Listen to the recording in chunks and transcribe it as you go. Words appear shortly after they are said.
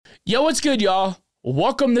Yo, what's good, y'all?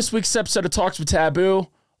 Welcome this week's episode of Talks with Taboo.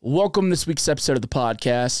 Welcome this week's episode of the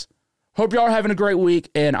podcast. Hope y'all are having a great week,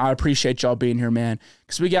 and I appreciate y'all being here, man,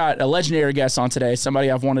 because we got a legendary guest on today, somebody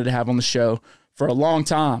I've wanted to have on the show for a long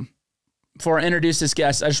time. Before I introduce this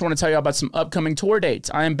guest, I just want to tell you about some upcoming tour dates.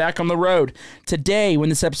 I am back on the road. Today, when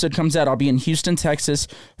this episode comes out, I'll be in Houston, Texas.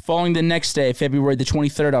 Following the next day, February the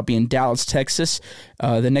 23rd, I'll be in Dallas, Texas.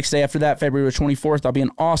 The next day after that, February 24th, I'll be in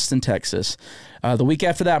Austin, Texas. The week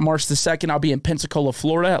after that, March the 2nd, I'll be in Pensacola,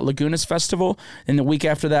 Florida at Lagunas Festival. And the week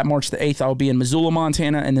after that, March the 8th, I'll be in Missoula,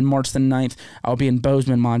 Montana. And then March the 9th, I'll be in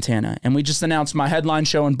Bozeman, Montana. And we just announced my headline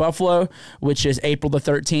show in Buffalo, which is April the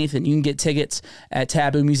 13th. And you can get tickets at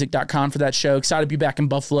taboomusic.com for that show. Excited to be back in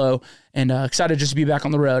Buffalo and excited just to be back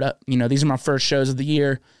on the road. These are my first shows of the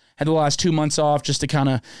year. Had the last 2 months off just to kind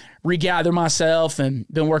of regather myself and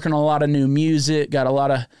been working on a lot of new music, got a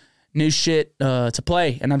lot of new shit to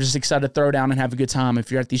play, and I'm just excited to throw down and have a good time.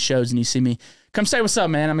 If you're at these shows and you see me, come say what's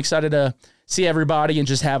up, man. I'm excited to see everybody and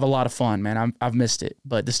just have a lot of fun, man. I've missed it,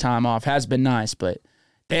 but this time off has been nice, but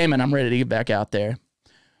damn it, I'm ready to get back out there.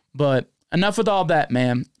 But enough with all that,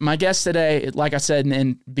 man. My guest today, like I said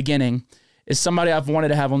in the beginning, is somebody I've wanted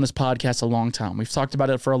to have on this podcast a long time. We've talked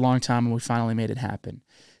about it for a long time, and we finally made it happen.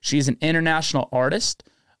 She's an international artist,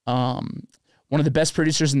 one of the best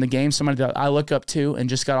producers in the game, somebody that I look up to, and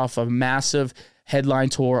just got off a massive headline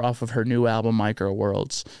tour off of her new album, Micro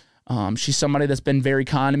Worlds. She's somebody that's been very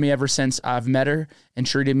kind to me ever since I've met her and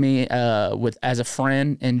treated me as a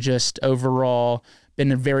friend, and just overall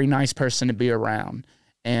been a very nice person to be around.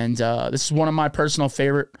 And this is one of my personal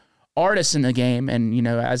favorite artists in the game. And,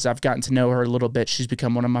 as I've gotten to know her a little bit, she's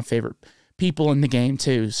become one of my favorite people in the game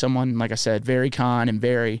too. Someone, like I said, very kind and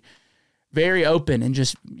very, very open, and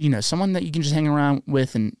just, someone that you can just hang around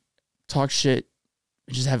with and talk shit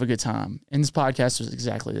and just have a good time. And this podcast was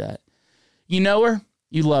exactly that. You know her,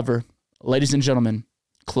 you love her. Ladies and gentlemen,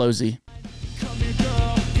 CloZee.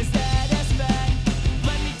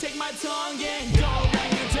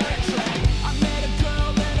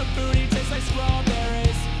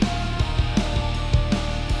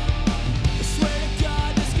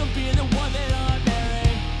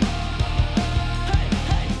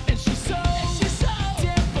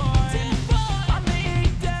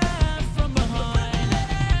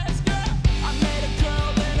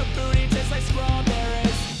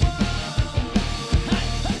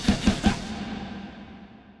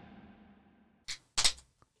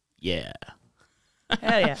 Yeah.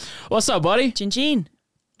 Hell yeah. What's up, buddy? Chin chin.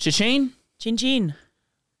 Cha-ching? Chin chin.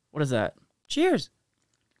 What is that? Cheers.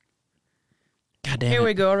 God damn Here it.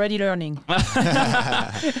 we go, already learning.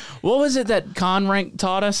 What was it that Conrank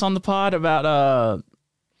taught us on the pod about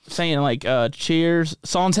saying cheers?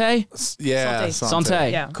 Santé? Yeah,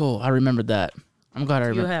 Santé. Yeah. Cool. I remembered that. I'm glad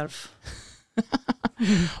I You remembered.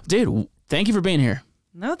 have. Dude, thank you for being here.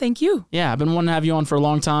 No, thank you. Yeah, I've been wanting to have you on for a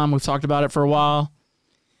long time. We've talked about it for a while.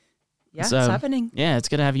 Yeah, So, it's happening. Yeah, it's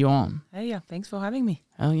good to have you on. Hey, yeah, thanks for having me.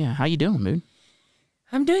 Oh, yeah. How you doing, dude?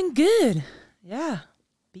 I'm doing good. Yeah,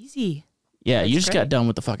 busy. Yeah, That's you just got great. done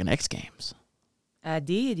with the fucking X Games. I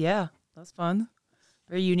did, yeah. That was fun.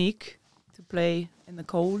 Very unique to play in the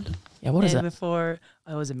cold. Yeah, what is that? Before,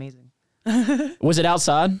 it was amazing. Was it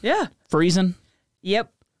outside? Yeah. Freezing?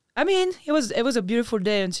 Yep. I mean, it was a beautiful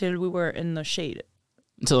day until we were in the shade.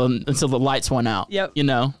 Until the lights went out. Yep.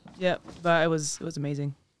 Yep. But it was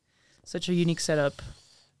amazing. Such a unique setup.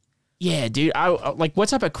 Yeah, dude. I what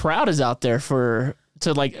type of crowd is out there was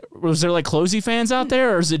there CloZee fans out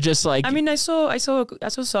there, or is it just like? I mean, I saw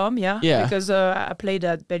some, yeah. Yeah. Because I played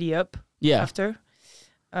at Belly Up. Yeah. After.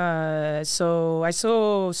 So I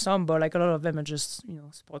saw some, but a lot of them are just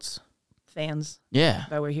sports fans Yeah.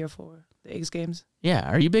 that were here for the X Games. Yeah.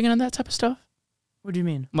 Are you big into that type of stuff? What do you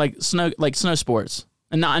mean? Like snow sports,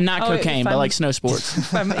 and not Oh, cocaine, if but I'm- like snow sports.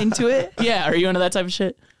 If I'm into it. Yeah. Are you into that type of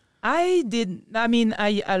shit? I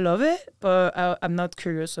love it, but I'm not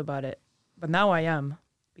curious about it. But now I am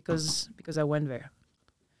because I went there.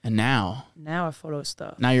 And now Now I follow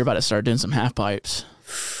stuff. you're about to start doing some half pipes.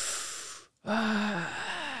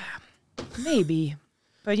 Maybe.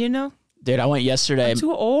 But Dude, I went yesterday. I'm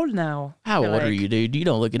too old now. How I feel old are like. you, dude? You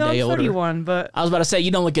don't look a No, day I'm older. 31, but I was about to say,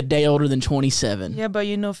 you don't look a day older than 27. yeah, but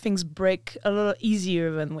things break a little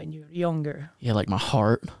easier than when you're younger, Yeah, like my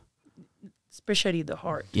heart. especially the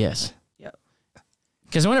heart. Yes. Yeah.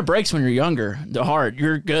 Because when it breaks when you're younger, the heart,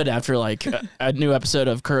 you're good after a new episode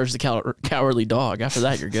of Courage the Cowardly Dog. After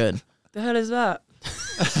that, you're good. The hell is that?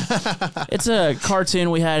 It's a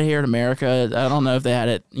cartoon we had here in America. I don't know if they had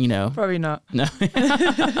it, Probably not. No.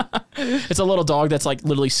 It's a little dog that's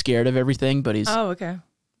literally scared of everything, but he's Oh, okay.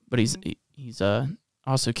 he's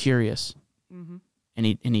also curious. Mm-hmm.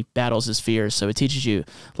 and he battles his fears. So it teaches you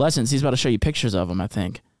lessons. He's about to show you pictures of them, I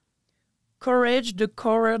think. Courage, the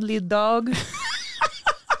cowardly dog.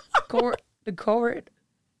 The coward.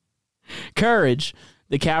 Courage,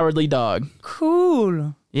 the cowardly dog.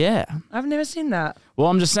 Cool. Yeah. I've never seen that. Well,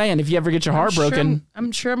 I'm just saying, if you ever get your heart broken,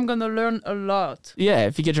 I'm sure I'm gonna learn a lot. yeah,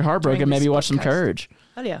 if you get your heart broken, maybe watch some Courage.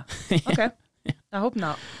 Hell yeah. Okay. I hope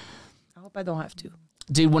not. I hope I don't have to.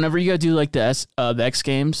 Dude, whenever you go do like the X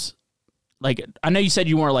Games, like I know you said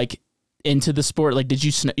you weren't like into the sport. Like, did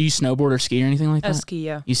you you snowboard or ski or anything like that? Ski,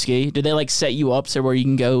 yeah. You ski? Did they like set you up so where you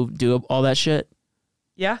can go do all that shit?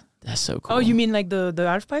 Yeah. That's so cool. Oh, you mean like the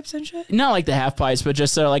half pipes and shit? Not like the half pipes, but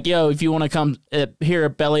just like, yo, if you want to come here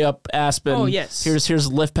at Belly Up Aspen, oh yes,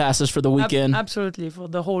 here's lift passes for the weekend. Absolutely, for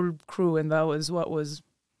the whole crew, and that was what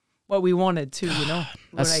we wanted to, you know.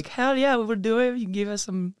 We're like, hell yeah, we will do it. You give us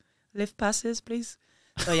some lift passes, please.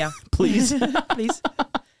 So yeah, please, please.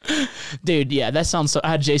 Dude, yeah, that sounds so. I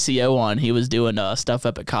had JCO on. He was doing stuff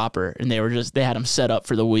up at Copper, and they had him set up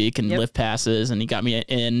for the week and lift passes, and he got me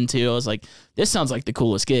in too. I was like, this sounds like the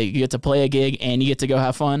coolest gig. You get to play a gig and you get to go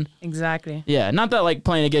have fun. Exactly. Yeah, not that like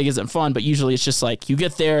playing a gig isn't fun, but usually it's just like you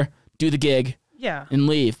get there, do the gig, and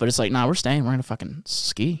leave. But it's like, nah, we're staying. We're gonna fucking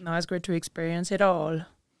ski. No, it's great to experience it all.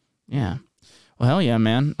 Yeah. Well, hell yeah,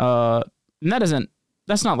 man. And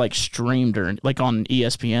that's not like streamed or like on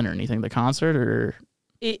ESPN or anything. The concert or.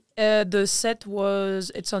 The set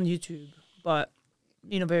it's on YouTube, but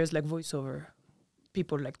you know, there's like voiceover,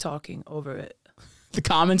 people like talking over it. The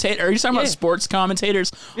commentator? Are you talking about sports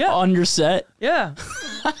commentators on your set? Yeah.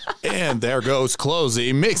 And there goes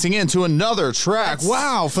CloZee mixing into another track.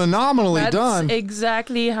 Wow, phenomenally done. That's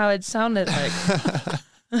exactly how it sounded like.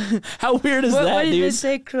 How weird is that, what dude? Did they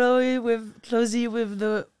say CloZee with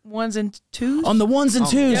the ones and twos? On the ones and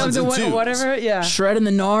twos. Whatever, yeah. Shredding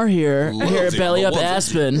the gnar here at Belly Up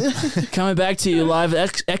Aspen. Coming back to you live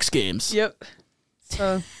at X Games. Yep.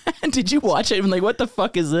 So, did you watch it? I'm like, what the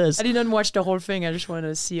fuck is this? I didn't watch the whole thing. I just wanted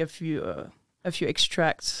to see a few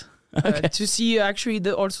extracts to see actually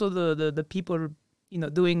also the people, you know,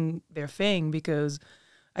 doing their thing, because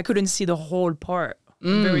I couldn't see the whole part.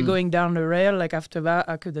 They were going down the rail. Like after that,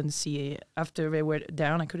 I couldn't see. After they were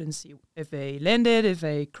down, I couldn't see if they landed, if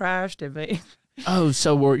they crashed, if they. Oh,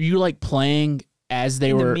 so were you like playing as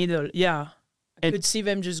they were in the middle? Yeah, I could see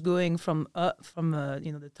them just going from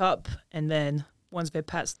the top, and then once they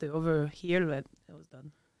passed the over here, that was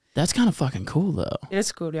done. That's kind of fucking cool, though.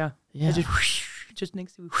 It's cool, yeah. Yeah. Just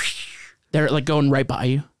next to. They're like going right by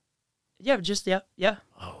you. Yeah, yeah.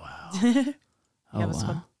 Oh wow. Yeah, it was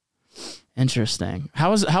fun. Interesting. How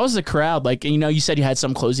was the crowd? Like, you know, you said you had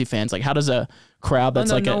some CloZee fans. Like, how does a crowd that's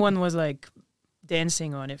no one was like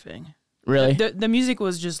dancing or anything. Really? The music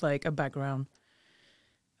was just like a background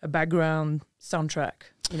soundtrack.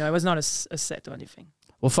 You know, it was not a set or anything.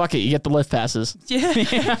 Well, fuck it. You get the lift passes.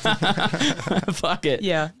 Yeah. Fuck it.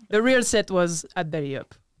 Yeah. The real set was at Belly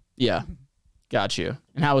Up. Yeah. Got you.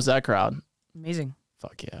 And how was that crowd? Amazing.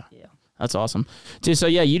 Fuck yeah. Yeah. That's awesome. Dude, so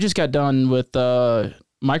yeah, you just got done with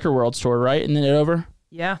Micro Worlds tour, right? And then it over?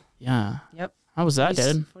 Yeah. Yeah. Yep. How was that,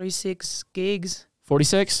 dude? 46 gigs.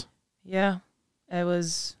 46? Yeah. It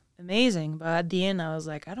was amazing. But at the end, I was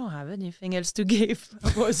like, I don't have anything else to give.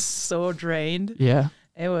 I was so drained. Yeah.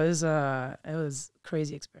 It was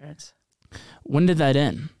crazy experience. When did that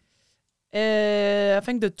end? I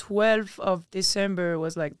think the 12th of December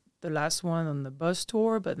was like the last one on the bus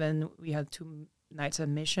tour, but then we had 2 nights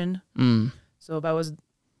admission. So that was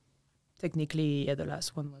technically, the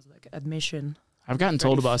last one was like admission. I've gotten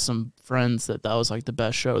told by some friends that was like the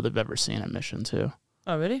best show they've ever seen at Mission too.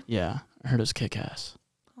 Oh, really? Yeah. I heard it was kick-ass.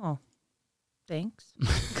 Oh, thanks.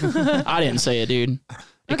 I didn't say it, dude.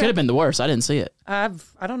 It could have been the worst. I didn't see it. I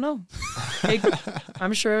don't know.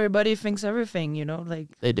 I'm sure everybody thinks everything, you know, like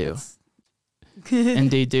they do.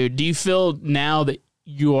 Indeed, dude. Do you feel now that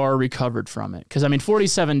you are recovered from it? Because I mean,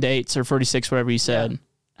 47 dates or 46, whatever you said. Yeah.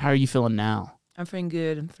 How are you feeling now? I'm feeling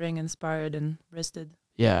good. I'm feeling inspired and rested.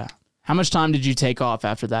 Yeah. How much time did you take off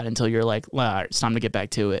after that until you're like, well, it's time to get back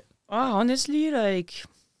to it? Oh, honestly, like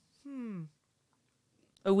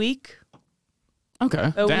a week.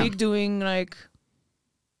 Okay. A week doing like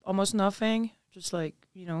almost nothing. Just like,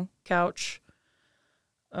 you know, couch,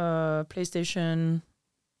 PlayStation,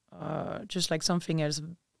 just like something else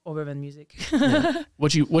other than music. Yeah.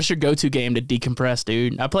 What's your go-to game to decompress,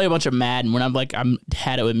 dude? I play a bunch of Madden. When I'm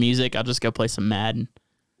had it with music, I'll just go play some Madden.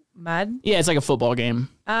 Madden? Yeah, it's like a football game.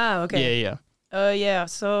 Ah, okay. Yeah. Yeah.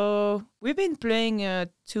 So we've been playing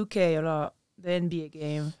 2K a lot, the NBA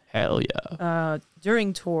game. Hell yeah.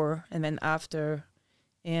 During tour and then after,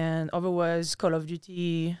 and otherwise Call of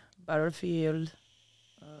Duty, Battlefield.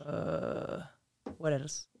 What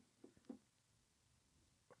else?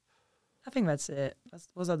 I think that's it.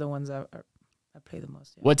 Those are the ones I play the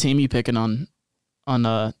most. Yeah. What team you picking on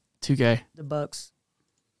 2K? The Bucks.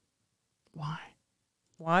 Why?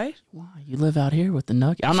 Why? You live out here with the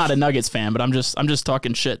Nuggets. I'm not a Nuggets fan, but I'm just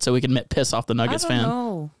talking shit so we can piss off the Nuggets fan.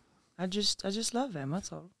 No, I just love them.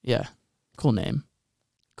 That's all. Yeah, cool name,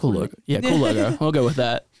 cool logo. Yeah, cool logo. We'll go with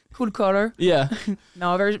that. Cool color. Yeah.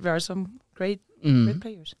 No, there are some great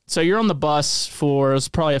players. So you're on the bus for, it was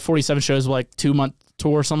probably at 47 shows, like 2-month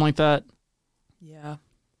tour or something like that. Yeah.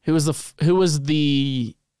 Who was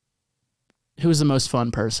the most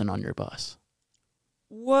fun person on your bus?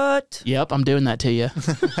 What? Yep, I'm doing that to you.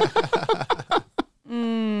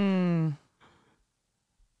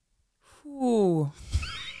 Ooh.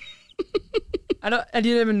 I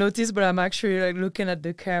didn't even notice, but I'm actually like looking at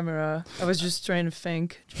the camera. I was just trying to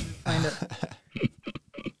find it.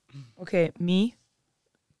 Okay, me.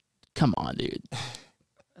 Come on, dude.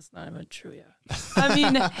 That's not even true, yeah. I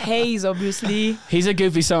mean, Hayes, obviously. He's a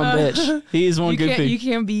goofy son of a bitch. He is one goofy. You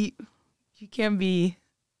can't be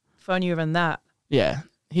funnier than that. Yeah,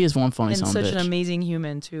 he is one funny son of a bitch. And such an amazing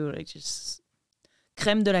human too, like just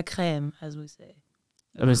crème de la crème, as we say.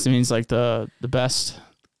 That means like the best,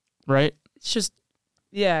 right? It's just,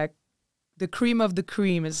 yeah, the cream of the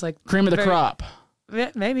cream. It's like cream of the crop.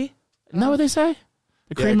 Yeah, maybe. Isn't that what they say?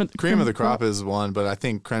 The cream of the crop is one, but I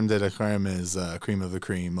think creme de la creme is cream of the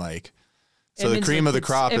cream. Like, so the cream of the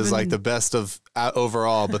crop is like the best of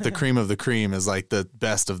overall, but the cream of the cream is like the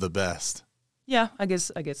best of the best. Yeah, I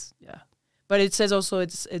guess, yeah. But it says also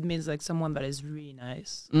it means like someone that is really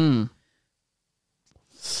nice. Who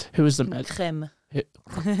is the creme?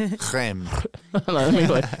 Creme. Let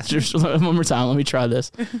me just one more time. Let me try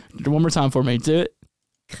this. One more time for me. Do it.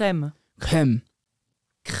 Creme. Creme.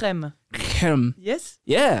 Creme. Creme. Yes?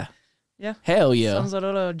 Yeah. Yeah. Hell yeah. Sounds a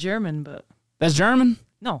little German, but... That's German?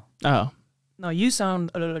 No. Oh. No, you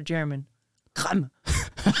sound a little German. Creme.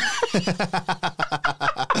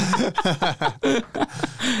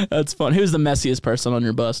 That's fun. Who's the messiest person on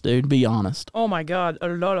your bus, dude? Be honest. Oh my God, a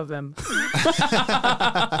lot of them.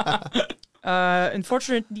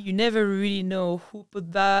 Unfortunately, you never really know who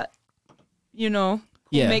put that, who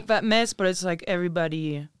make that mess, but it's like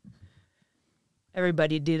everybody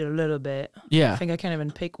did a little bit. Yeah. I think I can't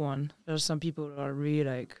even pick one. There's some people that are really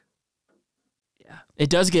like, yeah. It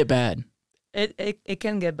does get bad. It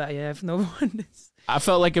can get bad, yeah, if no one is. I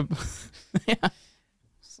felt like yeah.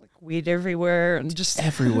 It's like weed everywhere and just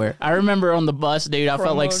everywhere. I remember on the bus, dude, I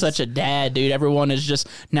felt like such a dad, dude. Everyone is just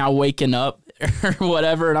now waking up or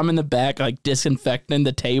whatever, and I'm in the back like disinfecting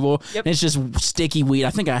the table. Yep. And it's just sticky weed.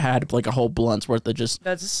 I think I had like a whole blunt's worth of just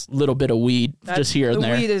little bit of weed just here and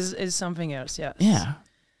there. The weed is something else, yeah. Yeah.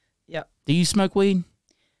 Yeah. Do you smoke weed?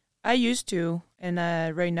 I used to, and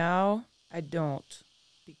right now I don't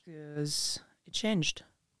because it changed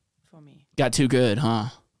for me. Got too good, huh?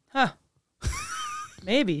 Huh.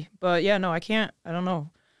 Maybe. But yeah, no, I can't. I don't know.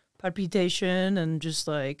 Palpitation and just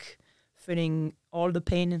like feeling all the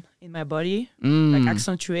pain in my body, like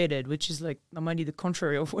accentuated, which is like normally the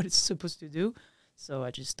contrary of what it's supposed to do. So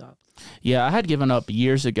I just stopped. Yeah, I had given up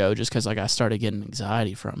years ago just because like I started getting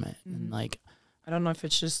anxiety from it. And like, I don't know if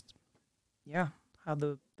it's just, how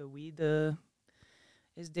the weed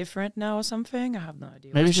is different now or something. I have no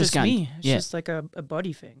idea. Maybe it's just me. It's just like a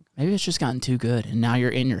body thing. Maybe it's just gotten too good, and now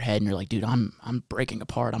you're in your head, and you're like, dude, I'm breaking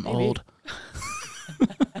apart. I'm old.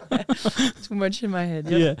 Too much in my head.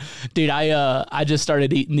 Yep. Yeah, dude. I just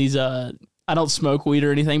started eating these. I don't smoke weed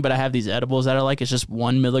or anything, but I have these edibles that are like it's just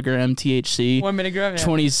 1 milligram THC, 1 milligram,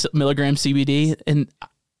 20 milligram CBD, and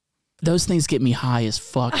those things get me high as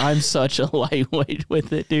fuck. I'm such a lightweight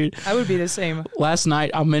with it, dude. I would be the same. Last night,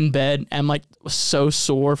 I'm in bed. I'm like so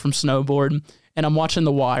sore from snowboarding, and I'm watching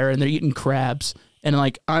The Wire, and they're eating crabs, and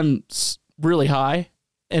like I'm really high,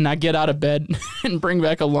 and I get out of bed and bring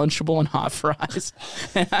back a Lunchable and hot fries.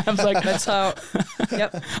 And I was like, that's how.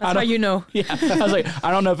 Yep, that's how you know. Yeah, I was like, I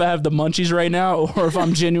don't know if I have the munchies right now or if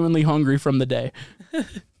I'm genuinely hungry from the day.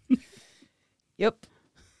 Yep.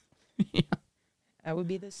 Yeah. I would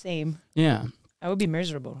be the same. Yeah. I would be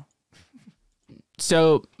miserable.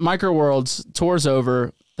 So, Microworlds, tour's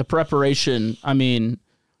over. The preparation, I mean,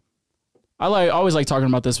 I always like talking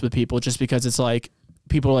about this with people just because it's like,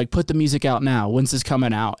 people are like, put the music out now. When's this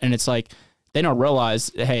coming out? And it's like, they don't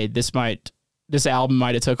realize, hey, this album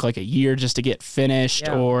might have took like a year just to get finished,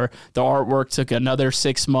 or the artwork took another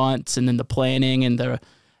 6 months, and then the planning and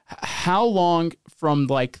how long from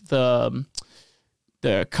like the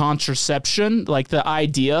contraception, like the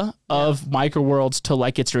idea of Microworlds to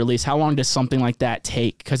like its release, how long does something like that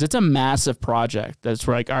take? Because it's a massive project. That's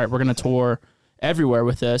like, all right, we're going to tour everywhere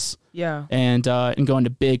with this. Yeah. And going to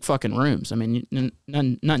big fucking rooms. I mean,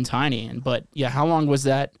 nothing tiny. But yeah, how long was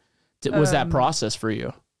that? Was that process for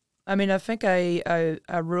you? I mean, I think I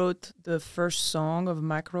wrote the first song of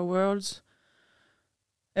Macro Worlds.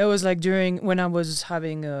 It was like when I was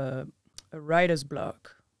having a writer's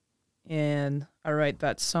block, and I write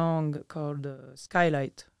that song called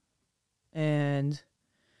Skylight, and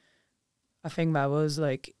I think that was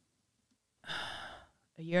like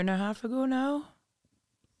a year and a half ago now.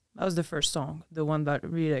 That was the first song, the one that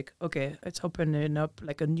really like, okay, it's opening up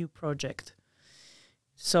like a new project.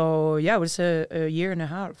 So yeah, it was a year and a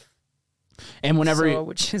half. And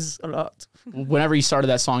which is a lot. Whenever you started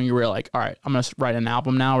that song, you were like, all right, I'm going to write an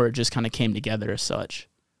album now, or it just kind of came together as such?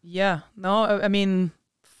 Yeah. No, I mean,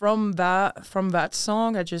 from that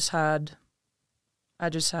song, I just had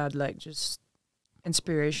like just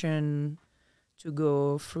inspiration to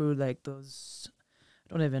go through like those,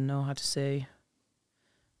 I don't even know how to say.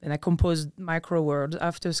 Then I composed Micro World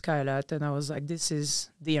after Skylight, and I was like, this is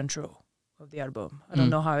the intro of the album. I don't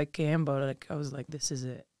know how it came, but like I was like, this is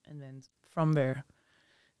it. And then from there,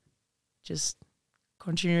 just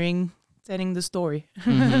continuing telling the story.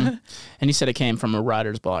 And you said it came from a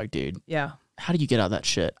writer's block, dude. Yeah. How did you get out of that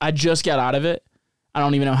shit? I just got out of it. I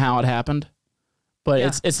don't even know how it happened, but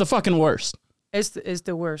it's the fucking worst. It's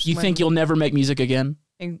the worst. You think you'll never make music again?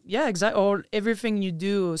 Yeah, exactly. Or everything you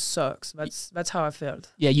do sucks. That's how I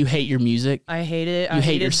felt. Yeah, you hate your music. I hate it. You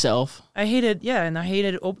hate yourself. I hated, yeah, and I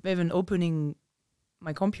hated even opening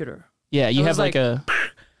my computer. Yeah, you have like a...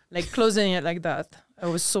 Like closing it like that. I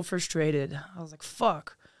was so frustrated. I was like,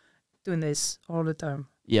 fuck, doing this all the time.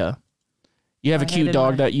 Yeah. You have a cute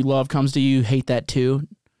dog that you love comes to you, hate that too?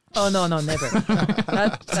 Oh, no, never.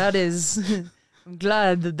 that is... I'm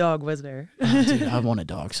glad the dog was there. Oh, dude, I want a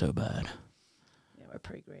dog so bad. Yeah, we're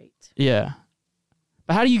pretty great. Yeah.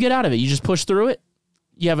 But how do you get out of it? You just push through it?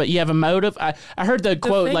 You have a motive? I heard the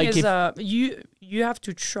quote thing like... is, you have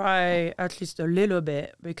to try at least a little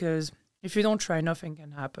bit, because... if you don't try, nothing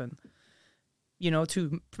can happen. You know,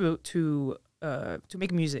 to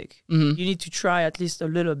make music, you need to try at least a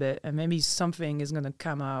little bit, and maybe something is gonna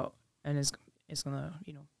come out, and it's gonna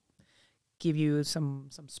give you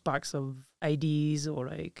some sparks of ideas or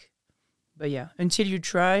like. But yeah, until you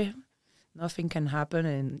try, nothing can happen,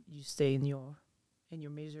 and you stay in your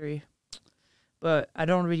misery. But I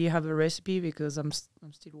don't really have a recipe because I'm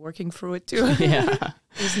still working through it too. Yeah.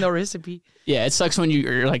 There's no recipe. Yeah, it sucks when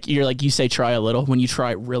you're like you say try a little, when you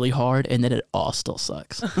try really hard and then it all still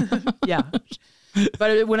sucks. Yeah.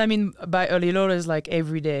 But what I mean by a little is like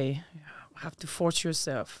every day. You have to force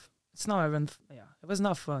yourself. It's not even it was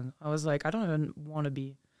not fun. I was like, I don't even want to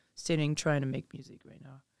be sitting trying to make music right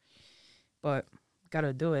now. But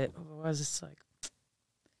gotta do it. Otherwise it's like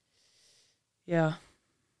yeah.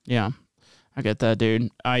 Yeah. I get that,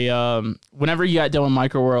 dude. Whenever you got done with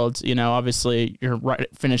Micro Worlds, obviously you're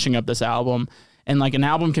finishing up this album, and like an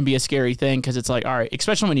album can be a scary thing because it's like, all right,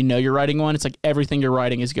 especially when you know you're writing one, it's like everything you're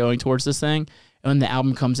writing is going towards this thing. And when the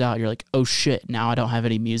album comes out, you're like, oh shit, now I don't have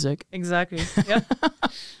any music. Exactly. Yeah.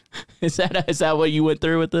 Is that what you went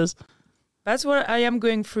through with this? That's what I am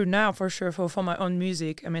going through now for sure for my own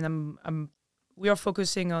music. I mean, we are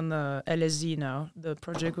focusing on the LSZ now, the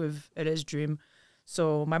project with LS Dream.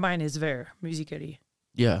 So my mind is there musically.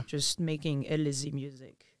 Yeah. Just making LSZ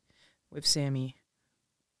music with Sammy.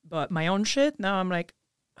 But my own shit, now I'm like,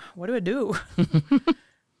 what do I do?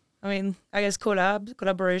 I mean, I guess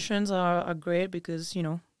collaborations are great because,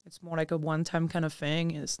 it's more like a one-time kind of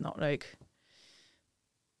thing. It's not like,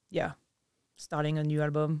 starting a new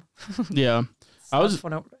album. Yeah.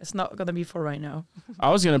 It's not going to be for right now.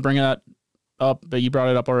 I was going to bring that up, but you brought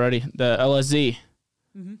it up already. The LSZ.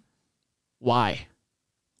 Mm-hmm. Why?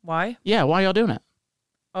 Why? Yeah, why y'all doing it?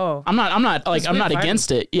 Oh, I'm not against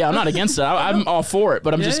it. Yeah, I'm not against it. I'm all for it,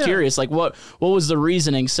 but I'm just curious. Like, what was the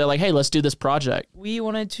reasoning? So, like, hey, let's do this project. We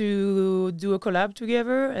wanted to do a collab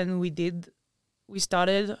together, and we did. We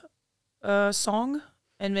started a song,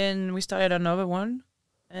 and then we started another one,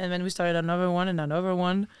 and then we started another one and another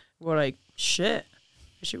one. We're like, shit.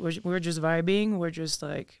 We're just vibing. We're just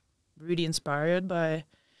like really inspired by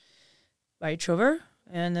each other,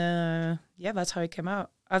 and that's how it came out.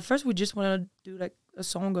 At first, we just wanted to do like a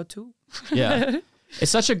song or two. Yeah.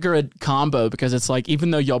 It's such a good combo because it's like,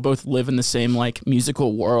 even though y'all both live in the same like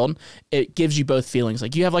musical world, it gives you both feelings.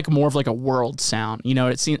 Like you have like more of like a world sound,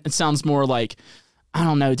 it sounds more like, I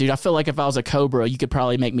don't know, dude. I feel like if I was a Cobra, you could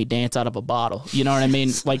probably make me dance out of a bottle. You know what I mean?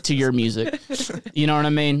 Like to your music. You know what I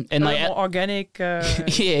mean? And like more organic.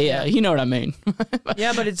 Yeah. You know what I mean?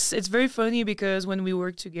 Yeah, but it's very funny because when we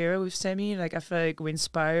work together with Sammy, like I feel like we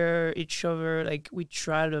inspire each other. Like we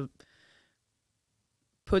try to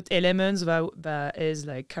put elements that is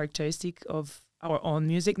like characteristic of our own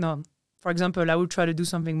music. No, for example, I would try to do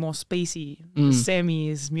something more spacey.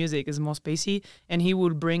 Sammy's music is more spacey, and he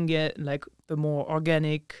would bring it like the more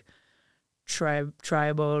organic,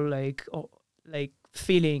 tribal, like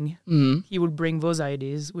feeling. He would bring those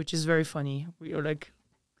ideas, which is very funny. We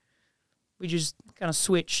just kind of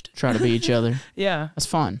switched. Try to be each other. Yeah. That's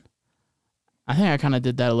fun. I think I kind of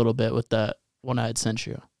did that a little bit with that one I had sent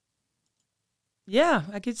you. Yeah,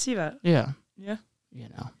 I could see that. Yeah. Yeah. You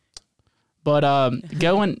know. But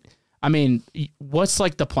I mean, what's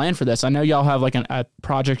like the plan for this? I know y'all have like a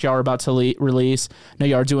project y'all are about to release. I know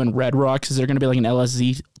y'all are doing Red Rocks. Is there going to be like an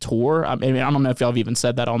LSZ tour? I mean, I don't know if y'all have even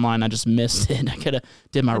said that online. I just missed it. I could have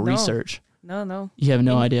did my research. No. You have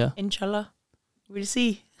no idea? Inshallah. We'll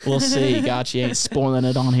see. We'll see. Gotcha. You ain't spoiling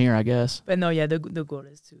it on here, I guess. But no, yeah, the goal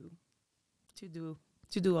is to do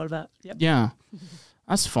all that. Yep. Yeah.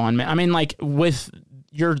 That's fun, man. I mean, like with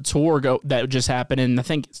your tour that just happened, and I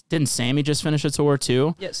think didn't Sammy just finish a tour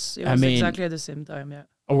too? Yes, it was exactly at the same time. Yeah.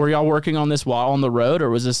 Were y'all working on this while on the road, or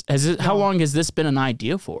was this? How long has this been an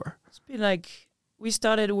idea for? It's been like we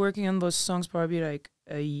started working on those songs probably like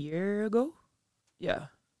a year ago. Yeah,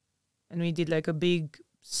 and we did like a big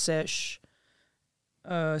studio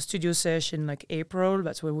session like April.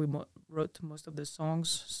 That's where we wrote most of the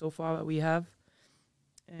songs so far that we have.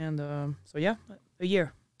 And so yeah, a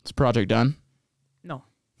year. Is project done? No.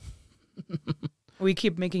 We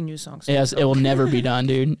keep making new songs. Yes, so. It will never be done,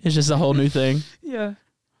 dude. It's just a whole new thing. Yeah.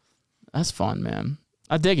 That's fun, man.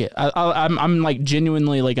 I dig it. I'm like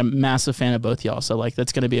genuinely like a massive fan of both y'all. So like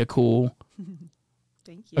that's gonna be a cool,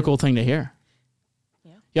 Thank you. A cool thing to hear.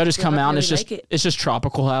 Yeah. Y'all just come out and it's just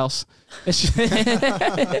tropical house. It's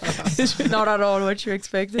just not at all what you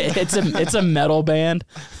expected. It's a metal band.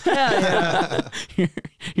 Yeah.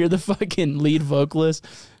 You're the fucking lead vocalist.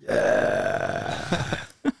 Yeah.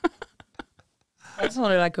 That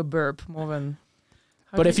sounded like a burp more than.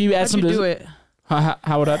 But if you add some, do it.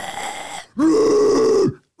 How would I?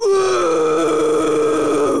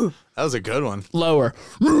 That was a good one. Lower.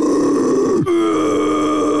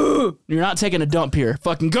 You're not taking a dump here.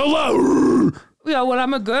 Fucking go low. Yeah, well,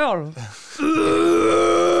 I'm a girl.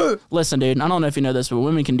 Listen, dude, I don't know if you know this, but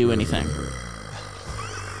women can do anything.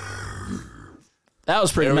 That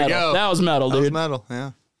was pretty metal. That was metal, dude. That was metal,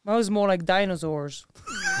 yeah. That was more like dinosaurs.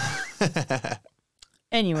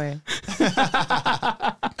 Anyway.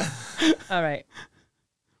 All right.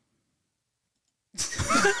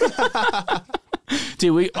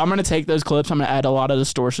 Dude, I'm going to take those clips. I'm going to add a lot of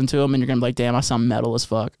distortion to them, and you're going to be like, damn, I sound metal as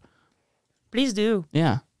fuck. Please do.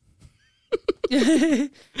 Yeah. Well,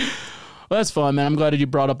 that's fun, man. I'm glad that you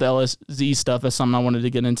brought up the LSZ stuff. That's something I wanted to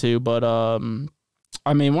get into. But,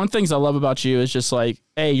 I mean, one of the things I love about you is just like,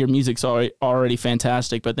 hey, your music's already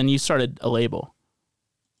fantastic, but then you started a label.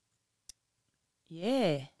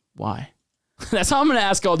 Yeah. Why? That's how I'm going to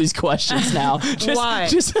ask all these questions now. Why?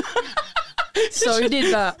 So you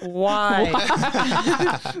did that. Why?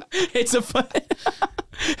 It's a fun.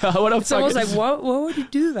 It's almost like, why would you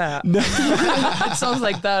do that? No. It sounds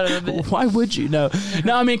like that a bit. Why would you? No,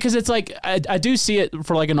 I mean, because it's like, I do see it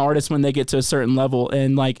for like an artist when they get to a certain level.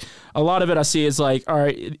 And like a lot of it I see is like, all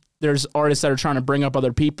right, there's artists that are trying to bring up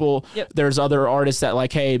other people. Yep. There's other artists that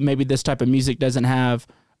like, hey, maybe this type of music doesn't have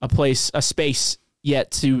a space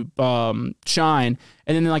yet to shine.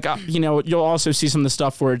 And then like, you'll also see some of the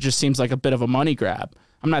stuff where it just seems like a bit of a money grab.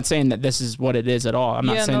 I'm not saying that this is what it is at all. I'm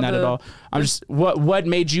not saying that at all. I'm just, what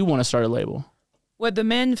made you want to start a label? Well, the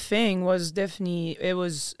main thing was definitely, it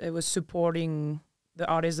was supporting the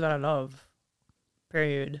artists that I love,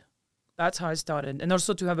 period. That's how I started. And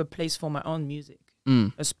also to have a place for my own music,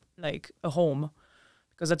 like a home.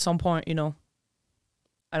 Because at some point,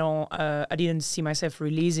 I didn't see myself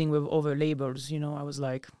releasing with other labels. I was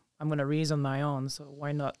like, I'm going to release on my own. So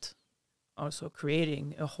why not also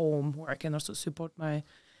creating a home where I can also support my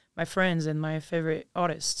friends and my favorite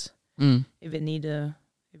artists if it need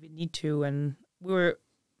to. And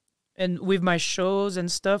with my shows and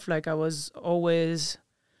stuff, like I was kind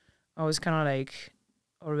of like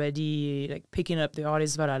already like picking up the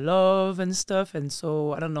artists that I love and stuff. And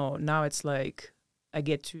so I don't know, now it's like I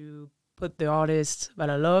get to put the artists that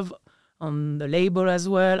I love on the label as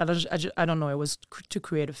well. I don't know. It was to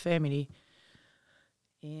create a family.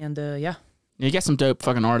 And yeah. You get some dope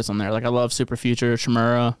fucking artists on there. Like I love Super Future,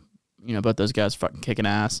 Shimura. Both those guys fucking kicking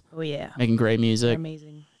ass. Oh yeah. Making great music. They're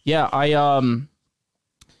amazing. Yeah,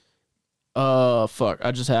 fuck.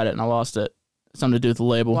 I just had it and I lost it. Something to do with the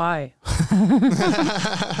label. Why?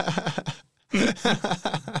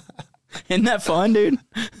 Isn't that fun, dude?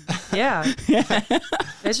 Yeah.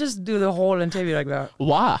 Let's just do the whole interview like that.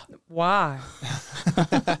 Why?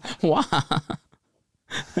 Why?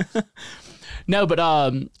 No, but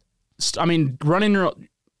I mean, running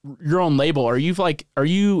your own label. Are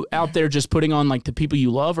you out there just putting on like the people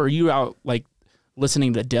you love, or are you out like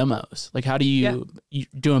listening to demos? Like, how do you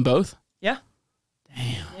doing both? Yeah.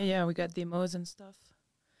 Damn. Yeah, we got demos and stuff.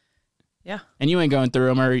 Yeah. And you ain't going through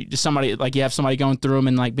them, or just somebody like you have somebody going through them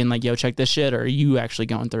and like being like, "Yo, check this shit," or are you actually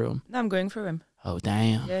going through them? No, I'm going through them. Oh,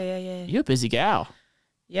 damn. Yeah. You a busy gal.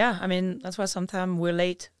 Yeah, I mean, that's why sometimes we're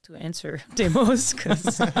late to answer demos.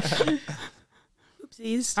 Cause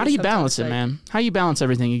oopsies. How do you balance it, man? How you balance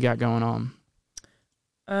everything you got going on?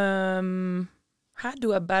 How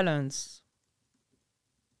do I balance?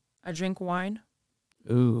 I drink wine.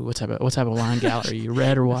 Ooh, what type of wine gal are you?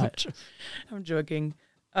 Red or white? I'm joking.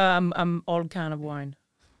 I'm all kind of wine.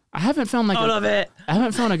 I haven't found like all of it. I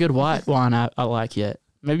haven't found a good white wine I like yet.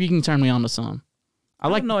 Maybe you can turn me on to some. I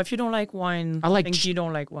don't know if you don't like wine. I think you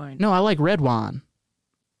don't like wine. No, I like red wine.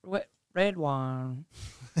 Red wine.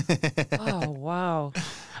 Oh wow!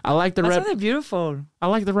 I like the red. That's really beautiful. I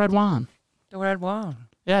like the red wine. The red wine.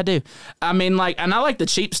 Yeah, I do. I mean, like, and I like the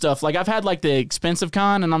cheap stuff. Like, I've had like the expensive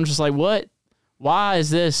kind, and I'm just like, what? Why is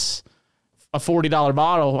this a $40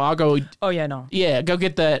 bottle? I'll go. Oh yeah, no. Yeah, go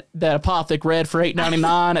get that Apothic Red for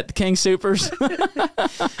 $8.99 at the King Supers.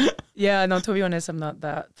 Yeah, no. To be honest, I'm not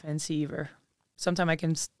that fancy either. Sometimes I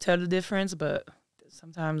can tell the difference, but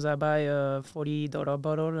sometimes I buy a $40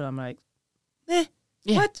 bottle and I'm like, yeah.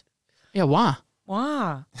 What? Yeah, why?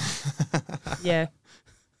 Why? Yeah.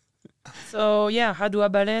 So yeah, how do I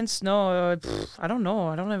balance? No, I don't know.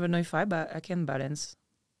 I don't even know if I can balance.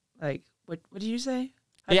 Like, what did you say?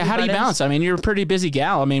 How do you balance? I mean, you're a pretty busy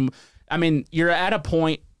gal. I mean, you're at a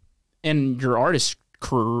point in your artist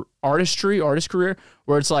career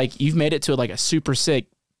where it's like you've made it to like a super sick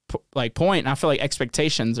like point, and I feel like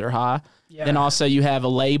expectations are high. Yeah. Then also you have a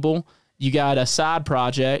label, you got a side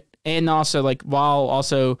project, and also like while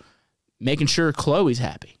also making sure Chloe's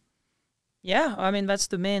happy. Yeah, I mean that's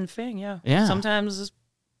the main thing. Yeah. Sometimes it's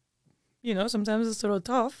a little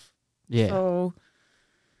tough. Yeah. So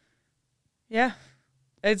yeah,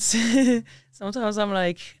 it's sometimes I'm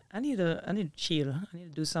like I need to chill. I need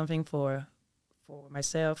to do something for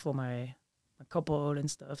myself, for my couple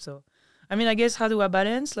and stuff. So. I mean, I guess how do I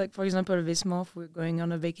balance? Like, for example, this month we're going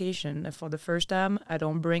on a vacation. And for the first time, I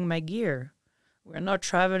don't bring my gear. We're not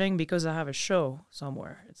traveling because I have a show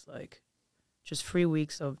somewhere. It's like just 3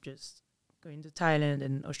 weeks of just going to Thailand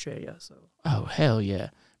and Australia. So. Oh, hell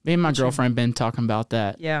yeah. Me and my girlfriend been talking about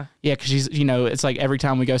that. Yeah. Yeah, because she's, it's like every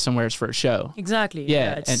time we go somewhere, it's for a show. Exactly.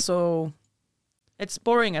 Yeah. It's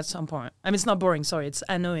boring at some point. I mean, it's not boring, sorry. It's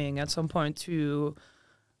annoying at some point to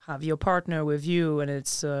have your partner with you and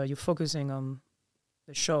it's you're focusing on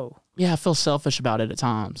the show. Yeah, I feel selfish about it at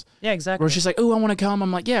times. Yeah, exactly. Where she's like, "Oh, I want to come."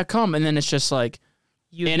 I'm like, "Yeah, come." And then it's just like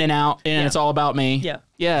in and out, and it's all about me. Yeah.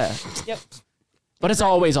 Yeah. Yep. But it's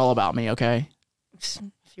always all about me, okay? If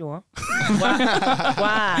you want.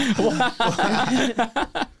 Why?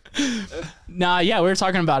 Nah, yeah, we were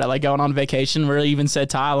talking about it, like going on vacation. We even said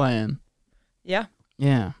Thailand. Yeah.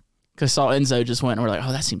 Yeah. Because saw Enzo just went and we're like,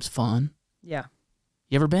 "Oh, that seems fun." Yeah.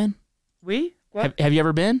 You ever been? What? Have you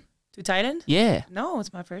ever been? To Thailand? Yeah. No,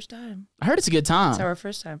 it's my first time. I heard it's a good time. It's our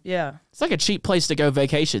first time. Yeah. It's like a cheap place to go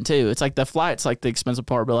vacation too. It's like the flight's like the expensive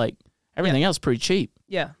part, but like everything else pretty cheap.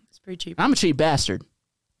 Yeah, it's pretty cheap. I'm a cheap bastard.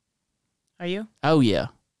 Are you? Oh yeah.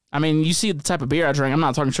 I mean, you see the type of beer I drink. I'm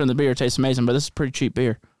not talking sure the beer tastes amazing, but this is pretty cheap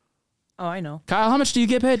beer. Oh, I know. Kyle, how much do you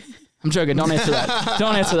get paid? I'm joking. Don't answer that.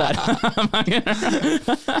 Don't answer that.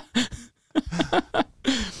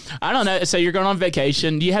 I don't know. So you're going on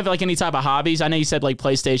vacation. Do you have like any type of hobbies? I know you said like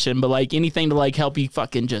PlayStation, but like anything to like help you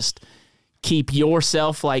fucking just keep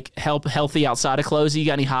yourself like healthy outside of CloZee? You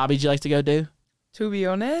got any hobbies you like to go do? To be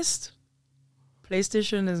honest,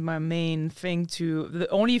 PlayStation is my main thing the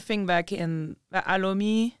only thing that allow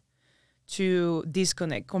me to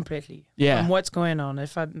disconnect completely from what's going on.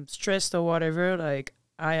 If I'm stressed or whatever, like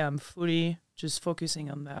I am fully just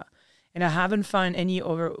focusing on that. And I haven't found any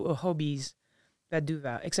other hobbies that do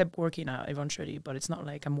that, except working out eventually. But it's not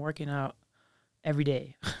like I'm working out every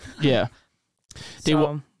day. Yeah.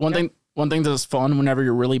 Dude, one thing that's fun whenever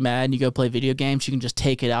you're really mad and you go play video games, you can just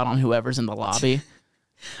take it out on whoever's in the lobby.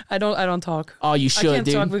 I don't talk. Oh, you should, I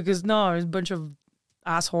can't talk because there's a bunch of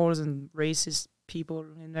assholes and racist people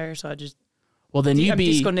in there. So I just I'm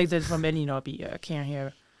disconnected from any lobby. I can't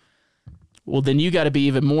hear. Well, then you got to be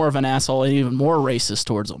even more of an asshole and even more racist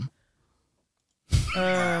towards them.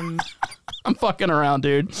 I'm fucking around,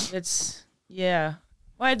 dude. Well,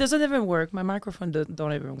 it doesn't even work. My microphone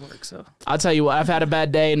don't even work. So I'll tell you what, I've had a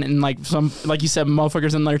bad day and like you said,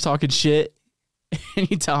 motherfuckers in there talking shit.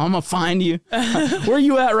 And you tell him, I'm going to find you. Where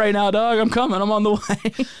you at right now, dog? I'm coming. I'm on the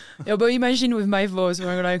way. Yeah, but imagine with my voice,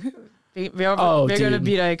 we're like, they're going to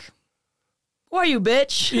be like, who are you,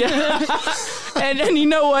 bitch? Yeah. and you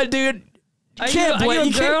know what, dude? Are you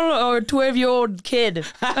a girl or a 12-year-old kid?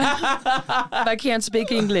 I can't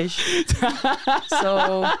speak English.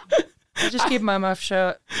 So I just keep my mouth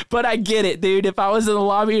shut. But I get it, dude. If I was in the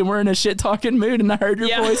lobby and we're in a shit-talking mood and I heard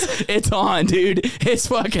your voice, it's on, dude. It's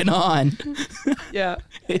fucking on. Yeah.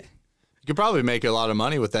 You could probably make a lot of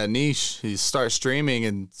money with that niche. You start streaming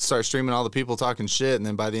all the people talking shit, and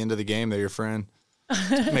then by the end of the game, they're your friend.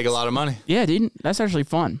 Make a lot of money. Yeah, dude. That's actually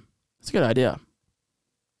fun. That's a good idea.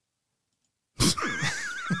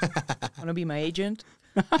 Want to be my agent?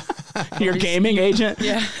 Your gaming agent?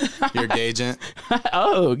 Yeah. Your agent.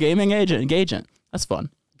 Oh, gaming agent. Agent. That's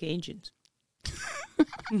fun. Agent.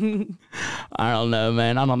 I don't know,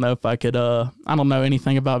 man. I don't know if I could, I don't know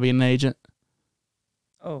anything about being an agent.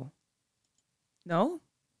 Oh. No?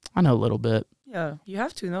 I know a little bit. Yeah, you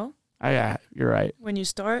have to, no? Yeah, you're right. When you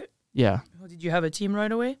start? Yeah. Did you have a team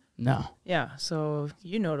right away? No. Yeah, so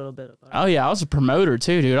you know a little bit about it. Oh, yeah. I was a promoter,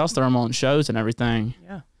 too, dude. I was throwing them on shows and everything.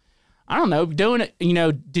 Yeah. I don't know. Doing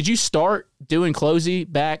it, did you start doing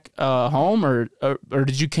CloZee back home or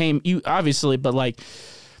did you obviously, but like,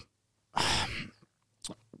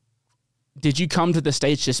 did you come to the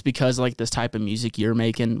States just because like this type of music you're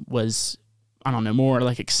making was, I don't know, more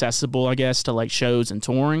like accessible, I guess, to like shows and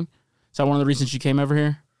touring? Is that one of the reasons you came over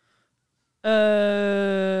here?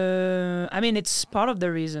 I mean, it's part of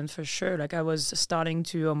the reason for sure. Like I was starting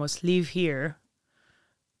to almost live here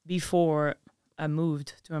before I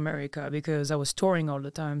moved to America because I was touring all the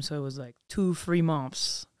time. So it was like 2-3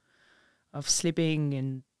 months of sleeping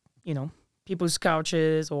in, people's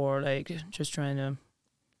couches or like just trying to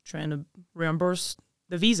reimburse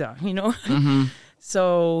the visa, Mm-hmm.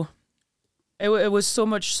 So it was so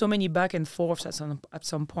many back and forths at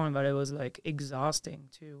some point that it was like exhausting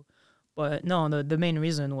too. But no, the main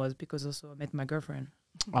reason was because also I met my girlfriend.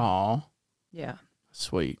 Aw. Yeah.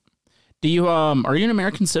 Sweet. Do you are you an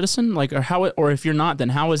American citizen? Like, or if you're not, then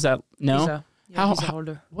how is that? No. Visa. Yeah, visa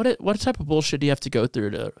holder. What type of bullshit do you have to go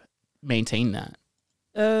through to maintain that?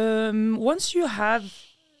 Once you have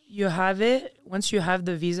it. Once you have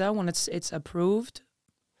the visa, when it's approved,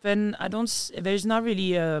 then there's not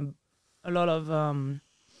really a lot of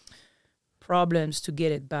problems to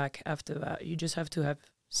get it back after that. You just have to have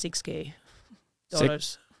 $6,000.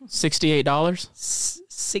 $68?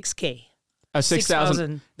 $6,000. Oh,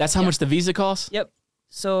 6,000. That's how much the visa costs? Yep.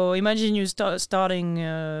 So imagine you starting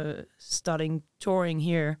touring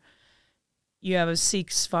here. You have a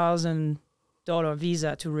 $6,000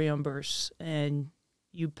 visa to reimburse, and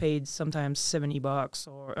you paid sometimes $70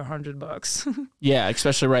 or $100. Yeah,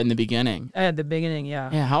 especially right in the beginning. At the beginning, yeah.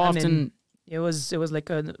 Yeah. How often? It was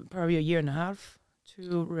like probably a year and a half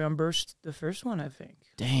to reimburse the first one, I think.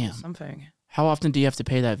 Damn. Something. How often do you have to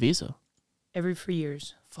pay that visa? Every 3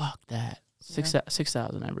 years. Fuck that.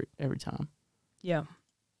 6,000 every time. Yeah.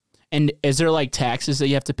 And is there like taxes that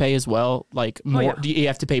you have to pay as well? Like more? Yeah. Do you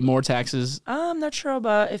have to pay more taxes? I'm not sure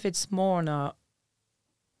about if it's more or not.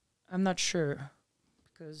 I'm not sure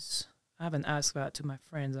because I haven't asked that to my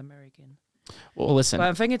friends American. Well, listen. But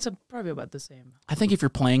I think it's probably about the same. I think if you're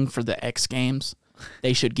playing for the X Games,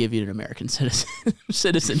 they should give you an American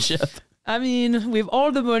citizenship. I mean, with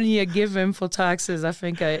all the money I give them for taxes, I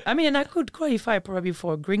think I could qualify probably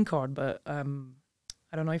for a green card, but I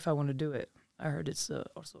don't know if I want to do it. I heard it's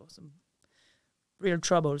also some real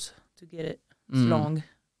troubles to get it. It's long.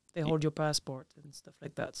 They hold your passport and stuff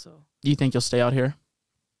like that. So, do you think you'll stay out here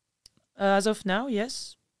as of now,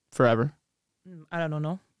 yes. forever? I don't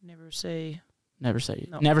know. Never say no.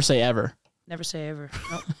 No. Never say ever. Never say ever.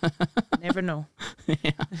 No. Never know.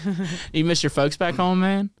 Yeah. You miss your folks back home,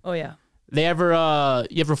 man? Oh yeah. They ever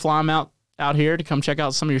you ever fly them out here to come check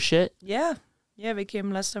out some of your shit? Yeah. Yeah, they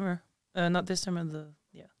came last summer. Not this summer, the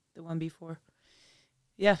one before.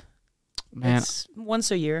 Yeah. Man. It's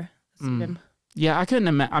once a year. I see them. Yeah, I couldn't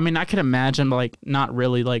imagine. I mean, I could imagine, like, not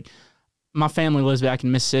really. Like, my family lives back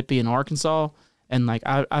in Mississippi and Arkansas, and, like,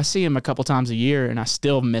 I see them a couple times a year, and I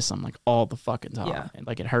still miss them, like, all the fucking time. Yeah. And,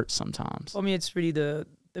 like, it hurts sometimes. For me, it's really the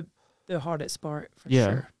hardest part, for Yeah.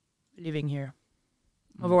 sure, living here.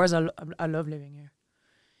 Otherwise, I love living here.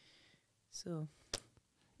 So.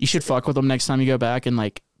 You should fuck with them next time you go back and,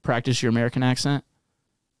 like, practice your American accent.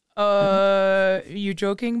 You're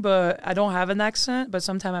joking, but I don't have an accent, but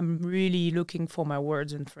sometimes I'm really looking for my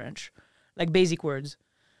words in French, like basic words.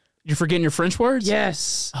 You're forgetting your French words?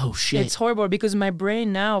 Yes. Oh, shit. It's horrible because my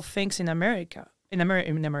brain now thinks in American, in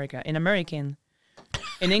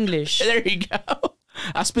English.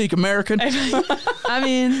 I speak American. I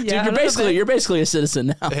mean, yeah, dude, you're basically a citizen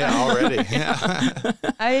now. Yeah, already. Yeah.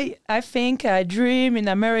 I think I dream in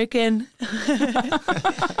American.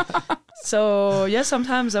 So yeah,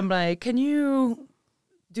 sometimes I'm like, can you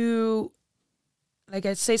do, like,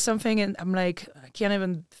 I say something and I'm like, I can't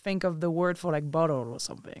even think of the word for like bottle or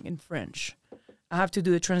something in French. I have to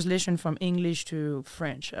do a translation from English to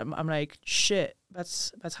French. I'm like, shit.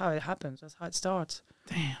 That's how it happens. That's how it starts.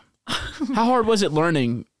 Damn. How hard was it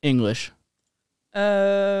learning English?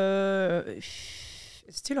 It's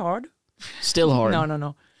still hard. Still hard.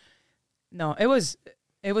 No, it was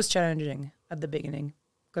challenging at the beginning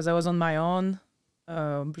because I was on my own.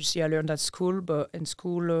 Obviously, I learned at school, but in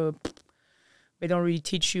school, they don't really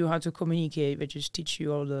teach you how to communicate. They just teach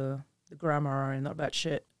you all the grammar and all that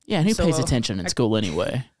shit. Yeah, and who pays attention in school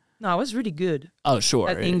anyway? No, I was really good. Oh, sure.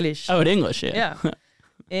 At English. Oh, at English, yeah. Yeah.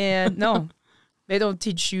 And no, they don't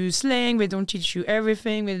teach you slang. They don't teach you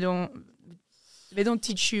everything. They don't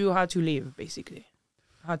teach you how to live, basically.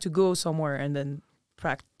 How to go somewhere and then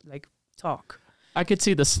talk. I could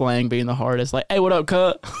see the slang being the hardest. Like, hey, what up,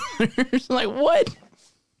 cut? Like, what?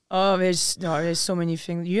 Oh, there's so many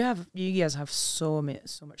things. You guys have so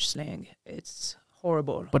much slang. It's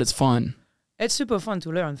horrible. But it's fun. It's super fun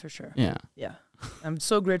to learn for sure. Yeah. Yeah. I'm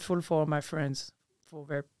so grateful for my friends for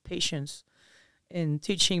their patience in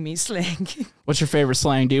teaching me slang. What's your favorite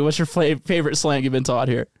slang, dude? What's your favorite slang you've been taught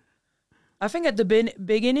here? I think at the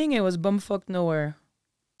beginning it was bumfuck nowhere.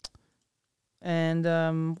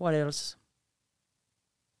 And what else?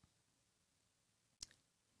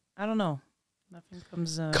 I don't know. Nothing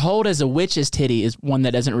comes. Cold as a witch's titty is one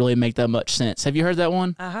that doesn't really make that much sense. Have you heard that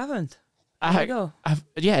one? I haven't. I go.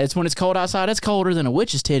 Yeah, it's when it's cold outside. It's colder than a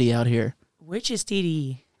witch's titty out here. Witch's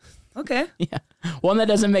titty. Okay. Yeah. One that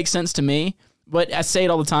doesn't make sense to me, but I say it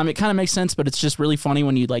all the time. It kind of makes sense, but it's just really funny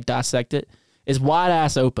when you like dissect it. Is wide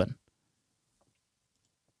ass open.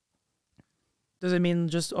 Does it mean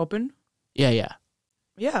just open? Yeah, yeah.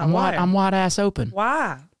 Yeah. I'm wide ass open.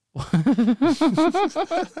 Why?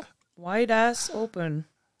 Wide ass open.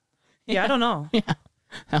 Yeah, I don't know. Yeah.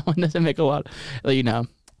 That one doesn't make a lot. You know,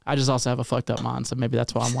 I just also have a fucked up mind, so maybe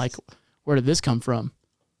that's why I'm like, where did this come from?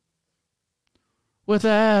 With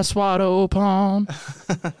ass wide open.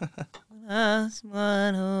 Ass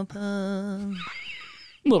wide open.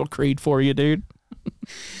 Little Creed for you, dude.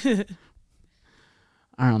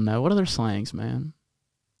 I don't know. What other slangs, man?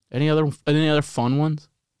 Any other fun ones?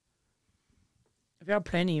 There are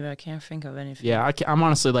plenty, but I can't think of anything. Yeah, I'm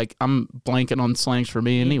honestly like, I'm blanking on slangs for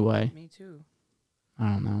me anyway. Me too. I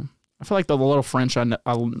don't know. I feel like the little French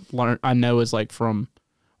I know is like from,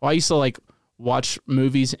 well, I used to like watch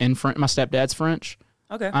movies in French. My stepdad's French.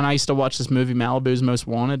 Okay. And I used to watch this movie, Malibu's Most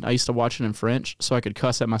Wanted. I used to watch it in French so I could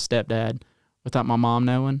cuss at my stepdad without my mom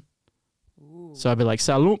knowing. Ooh. So I'd be like,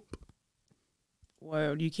 salut.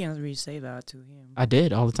 Well, you can't really say that to him. I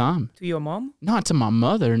did all the time. To your mom? Not to my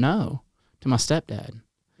mother, no. To my stepdad.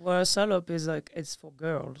 Well, salope is like, it's for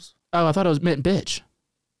girls. Oh, I thought it meant bitch.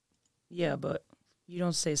 Yeah, but you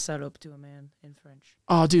don't say salope to a man in French.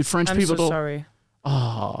 Oh, dude, French people don't. I'm so sorry.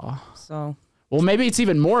 Oh. So. Well, maybe it's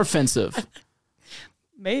even more offensive.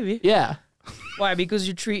 Maybe. Yeah. Why? Because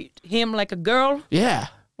you treat him like a girl? Yeah.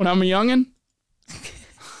 When I'm a youngin'.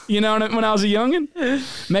 You know, when I was a youngin'.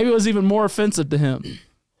 Maybe it was even more offensive to him.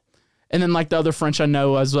 And then like the other French I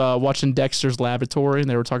know, I was watching Dexter's Laboratory, and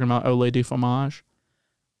they were talking about au lait du fromage.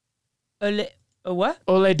 A what?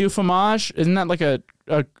 Au lait du fromage. Isn't that like a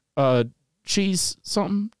cheese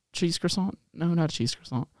something? Cheese croissant? No, not a cheese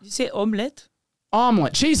croissant. You say omelette?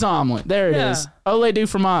 Omelet. Cheese omelet. There it is. Au lait du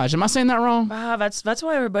fromage. Am I saying that wrong? That's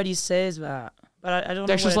what everybody says that. But I don't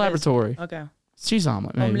Dexter's know what Laboratory. Okay. It's cheese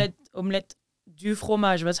omelet, maybe. Omelette du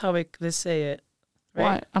fromage. That's how they say it.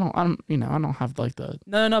 Right? Well, I don't have like the...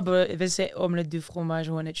 No, but if they say omelette du fromage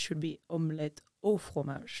when it should be omelette au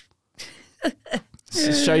fromage.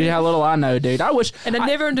 Just show you how little I know, dude. I wish... And I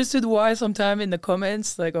never understood why sometimes in the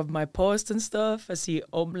comments like of my posts and stuff, I see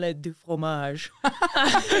omelette du fromage.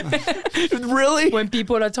 Really? When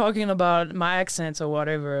people are talking about my accents or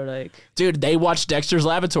whatever, like... Dude, they watched Dexter's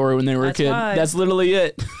Laboratory when they were a kid. Why. That's literally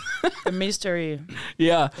it. The mystery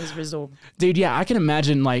is resolved. Dude, yeah, I can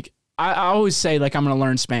imagine, like... I always say, like, I'm going to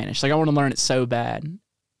learn Spanish. Like, I want to learn it so bad.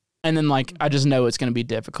 And then, like, I just know it's going to be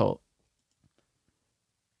difficult.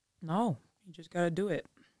 No, you just got to do it.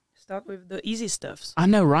 Start with the easy stuffs. I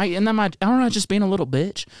know, right? And then I don't know, just being a little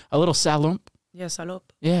bitch. A little salope. Yeah, salope.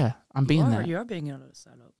 Yeah, I'm being that. You are being a little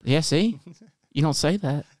salope. Yeah, see? You don't say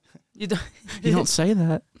that. You don't. You don't say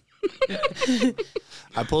that.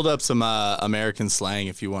 I pulled up some American slang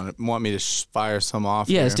if you want me to fire some off.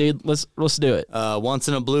 Yes, here. dude. Let's do it. Once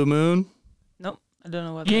in a blue moon. Nope. I don't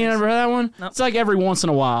know what. You ain't that is. never heard that one? No. It's like every once in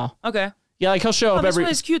a while. Okay. Yeah, like he'll show up This every.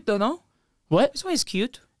 one is cute though, no? What? This one is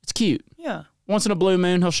cute. It's cute. Yeah. Once in a blue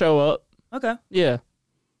moon, he'll show up. Okay. Yeah.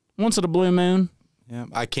 Once in a blue moon. Yeah,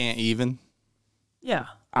 I can't even. Yeah.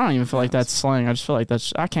 I don't even feel like that's slang. I just feel like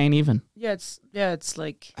I can't even. Yeah, it's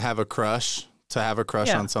like Have a crush. To have a crush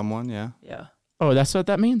on someone, yeah. yeah. Oh, that's what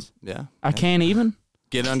that means? Yeah. I can't even?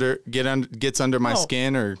 Gets under my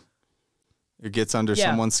skin or gets under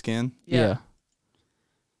someone's skin. Yeah.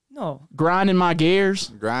 No, Grinding my gears.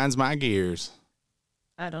 Grinds my gears.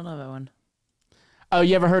 I don't know that one. Oh,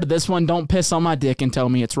 you ever heard of this one? Don't piss on my dick and tell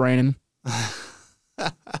me it's raining.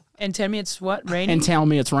 And tell me it's what, raining? And tell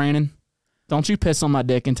me it's raining. Don't you piss on my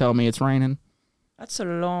dick and tell me it's raining. That's a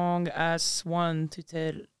long ass one to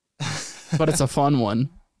tell. But it's a fun one.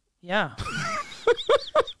 Yeah.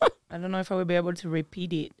 I don't know if I would be able to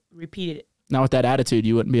repeat it. Now with that attitude,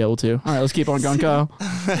 you wouldn't be able to. All right, let's keep on going, Kyle.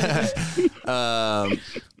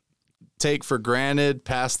 Take for granted,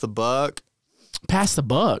 pass the buck. Pass the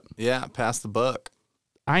buck. Yeah, pass the buck.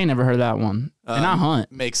 I ain't never heard that one. And I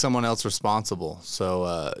hunt. Make someone else responsible.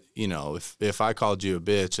 So, if I called you a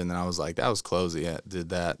bitch and then I was like, that was CloZee, yeah, did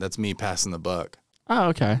that. That's me passing the buck. Oh,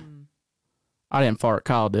 okay. I didn't fart.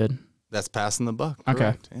 Kyle did. That's passing the buck. Okay.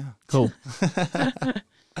 Correct. Yeah. Cool.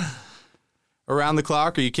 Around the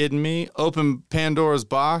clock, are you kidding me? Open Pandora's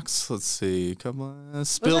box. Let's see. Come on.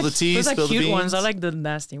 Spill the tea, Those are spill the cute beans. ones. I like the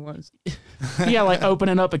nasty ones. Yeah, like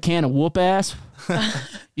opening up a can of whoop ass.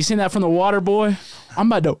 You seen that from the Water Boy? I'm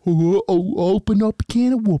about to open up a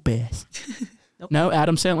can of whoop ass. Nope. No,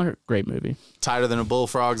 Adam Sandler, great movie. Tighter than a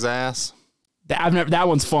bullfrog's ass. That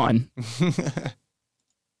one's fun.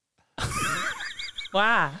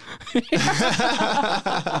 Wow.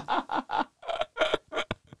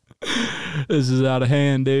 This is out of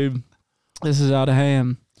hand, dude. This is out of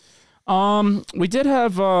hand. We did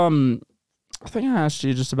have I think I asked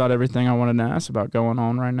you just about everything I wanted to ask about going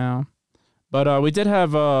on right now. But we did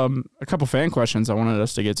have a couple fan questions I wanted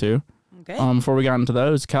us to get to. Okay. Before we got into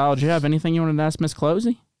those, Kyle, do you have anything you wanted to ask Miss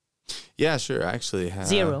CloZee? Yeah, sure. I actually have.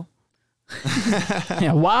 0.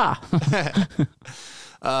 Yeah, why?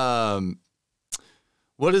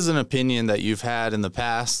 What is an opinion that you've had in the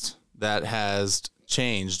past that has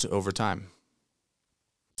changed over time?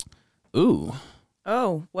 Ooh.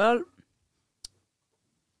 Oh, well,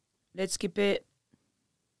 let's keep it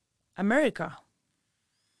Americans.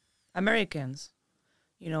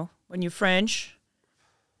 You know, when you're French,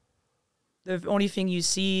 the only thing you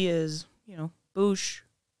see is, Bush,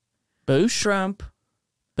 Trump,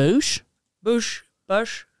 Bush? George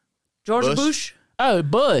Bush? Bush. Oh,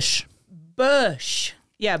 Bush.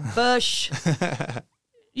 Yeah, Bush.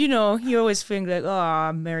 You always think like, oh,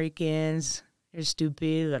 Americans, they're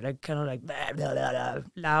stupid, or like kind of like blah, blah, blah, blah,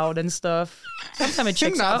 loud and stuff. Sometimes it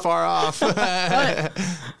checks Not out. far off.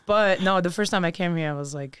 But no, the first time I came here, I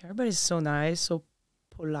was like, everybody's so nice, so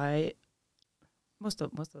polite. Most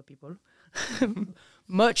of the people,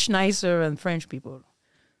 much nicer than French people,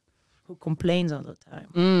 who complains all the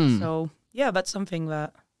time. So yeah, that's something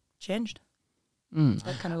that changed.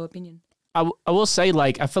 That kind of opinion. I will say,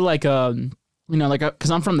 like, I feel like,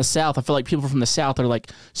 because I'm from the South, I feel like people from the South are, like,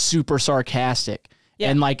 super sarcastic.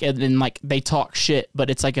 Yeah. And, like, they talk shit, but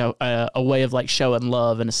it's, like, a way of, like, showing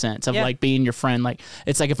love in a sense of, like, being your friend. Like,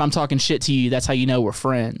 it's like if I'm talking shit to you, that's how you know we're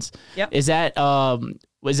friends. Yep. Is that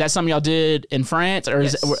something y'all did in France? Or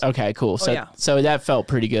Yes. is it, okay, cool. So, yeah. so that felt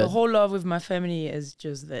pretty good. The whole love with my family is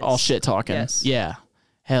just this. All shit talking. Yes. Yeah.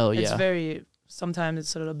 Hell yeah. It's sometimes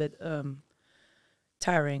it's a little bit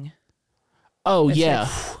tiring. Oh, It's yeah.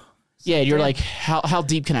 like, Yeah, you're damn. like, how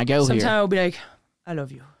deep can I go Sometimes here? I'll be like, I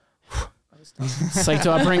love you. It's like,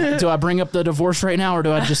 do I bring up the divorce right now, or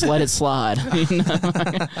do I just let it slide?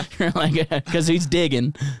 You're like, because he's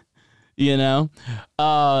digging, I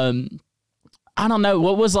don't know.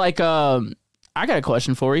 What was like, I got a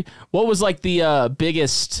question for you. What was like the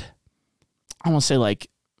biggest, I want to say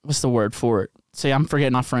like, what's the word for it? See, I'm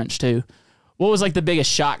forgetting my French too. What was like the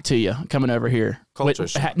biggest shock to you coming over here? Culture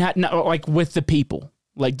with, shock. not like with the people.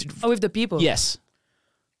 Like, With the people. yes.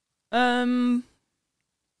 Damn.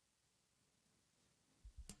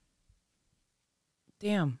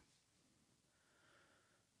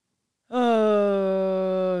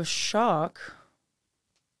 Shock.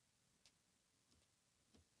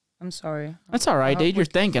 I'm sorry. That's all right, dude. You're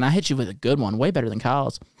thinking. I hit you with a good one. Way better than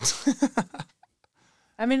Kyle's.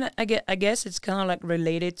 I mean, I guess it's kind of like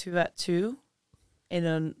related to that too. In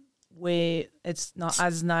a way, it's not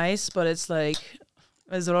as nice, but it's like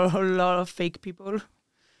there's a lot of fake people.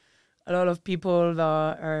 A lot of people that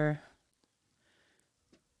are,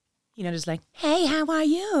 just like, hey, how are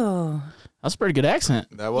you? That's a pretty good accent.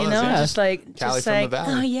 That was, just like, Cali just from like, the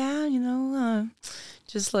Valley. oh yeah,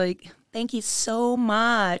 just like, thank you so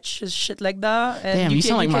much, just shit like that. And Damn, you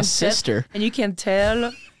sound like my can sister. And you can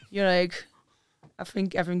tell, you're like, I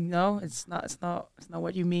think no, it's not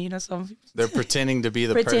what you mean or something. They're pretending to be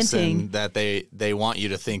the person that they want you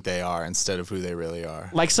to think they are instead of who they really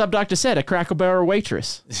are. Like Sub Doctor said, a Cracker Barrel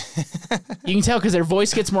waitress. You can tell because their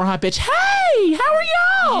voice gets more high pitched. Hey, how are y'all?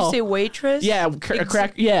 Did you say waitress? Yeah,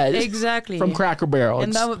 yeah, exactly. From Cracker Barrel.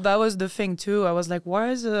 And that was the thing too. I was like,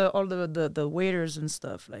 why is all the waiters and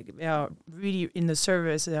stuff like they are really in the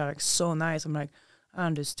service? They are like so nice. I'm like, I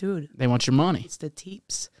understood. They want your money. It's the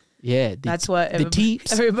tips. Yeah, that's what the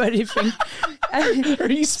tips. Everybody think.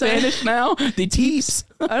 Are you Spanish now? The tips.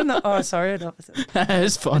 I don't know. Oh, sorry. No.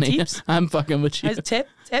 It's funny. I'm fucking with you.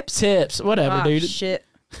 Tips. Whatever, dude. Shit.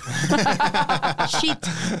 Shit.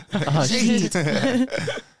 Oh, shit.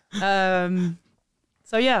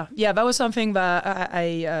 So yeah, that was something that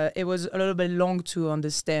I it was a little bit long to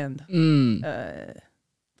understand.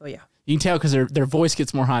 So yeah. You can tell because their voice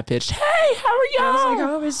gets more high pitched. Hey, how are y'all? I was like,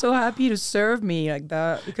 oh, they're so happy to serve me like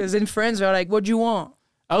that. Because in France, they're like, what do you want?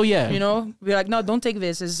 Oh, yeah. You know? We're like, no, don't take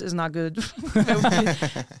this. It's not good.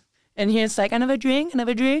 And here it's like, another drink.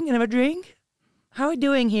 How are we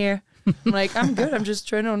doing here? I'm like, I'm good. I'm just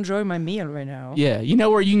trying to enjoy my meal right now. Yeah. You know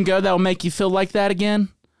where you can go that'll make you feel like that again?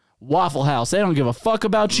 Waffle House. They don't give a fuck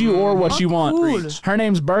about you or what you want. Cool. Her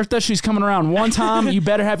name's Bertha. She's coming around one time. You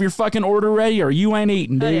better have your fucking order ready or you ain't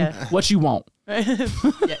eating, dude. Yeah. What you want?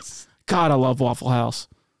 Yes. God, I love Waffle House.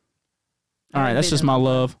 All right, that's just my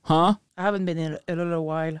love. Huh? I haven't been in a little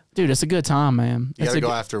while. Dude, it's a good time, man. You gotta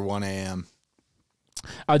go after 1 a.m.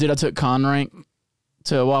 I took Conrank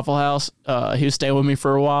to Waffle House. He was staying with me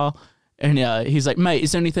for a while. And he's like, mate,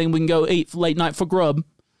 is there anything we can go eat late night for grub?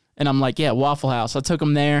 And I'm like, yeah, Waffle House. I took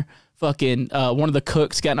him there. Fucking one of the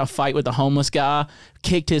cooks got in a fight with the homeless guy,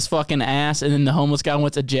 kicked his fucking ass, and then the homeless guy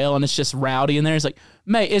went to jail, and it's just rowdy in there. He's like,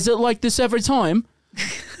 mate, is it like this every time?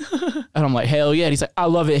 And I'm like, hell yeah. And he's like, I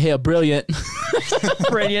love it here. Brilliant.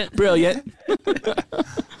 Brilliant.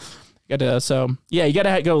 So, yeah, you got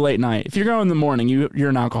to go late night. If you're going in the morning, you're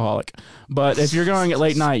an alcoholic. But if you're going at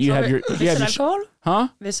late night, you have your... alcohol? Huh?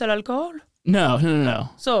 They sell alcohol? No.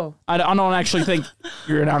 So I don't actually think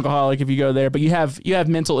you're an alcoholic if you go there, but you have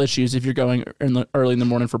mental issues if you're going early in the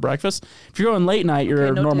morning for breakfast. If you're going late night, you're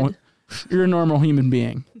a normal human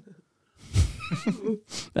being.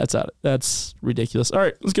 That's ridiculous. All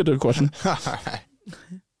right, let's get to the question. All right.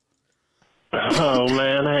 Oh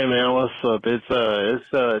man, hey man, what's up? It's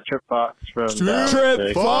Trip Fox from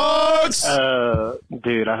Trip Fox.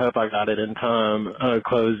 Dude, I hope I got it in time.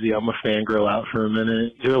 CloZee, I'm a fangirl out for a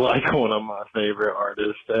minute. You're like one of my favorite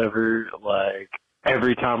artists ever. Like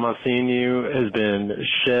every time I've seen you has been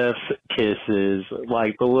chef's kisses.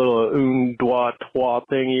 Like the little doit trois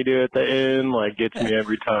thing you do at the end, like gets me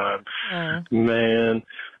every time. Man,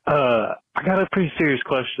 I got a pretty serious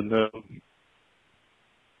question though.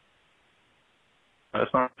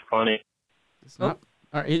 That's not funny. It's not.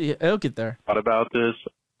 All right, it'll get there. Thought about this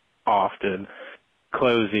often.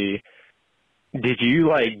 CloZee, did you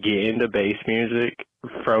like get into bass music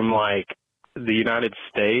from like the United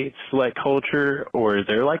States like culture, or is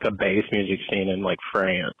there like a bass music scene in like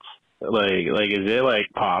France? Like is it like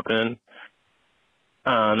popping?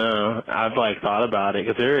 I don't know. I've like thought about it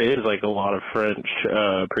because there is like a lot of French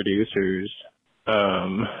producers.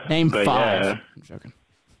 Name 5. Yeah. I'm joking.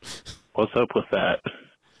 What's up with that?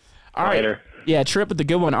 All right. Later. Yeah, Trip with the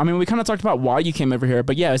good one. I mean, we kind of talked about why you came over here,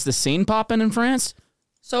 but yeah, is the scene popping in France?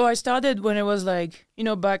 So I started when it was like,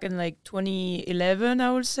 back in like 2011,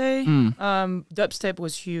 I would say. Dubstep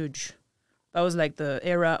was huge. That was like the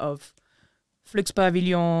era of Flux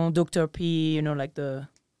Pavilion, Dr. P, like I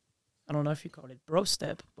don't know if you call it bro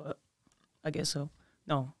step, but I guess so.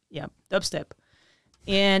 No, yeah, dubstep.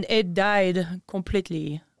 And it died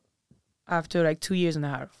completely after like 2 years and a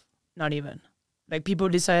half. Not even. Like people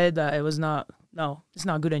decided that it's not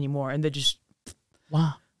good anymore, and they just.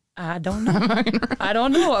 Wow. I don't know. I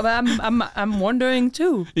don't know. I'm wondering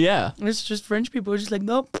too. Yeah. It's just French people are just like,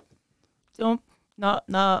 nope, not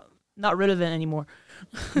relevant anymore.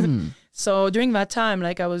 So during that time,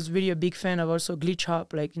 like I was really a big fan of also glitch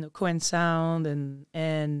hop, like Cohen Sound,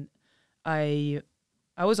 and I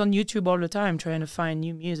was on YouTube all the time trying to find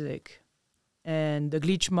new music, and the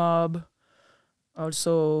glitch mob.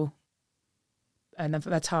 Also, and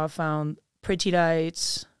that's how I found Pretty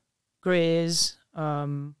Lights, Grizz.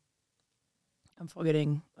 I'm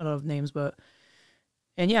forgetting a lot of names,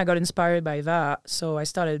 I got inspired by that. So I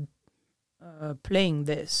started playing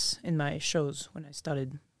this in my shows when I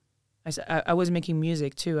started I was making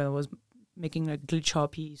music too. I was making like glitch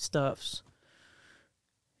hoppy stuffs.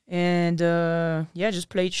 And just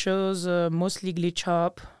played shows, mostly glitch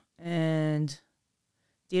hop, and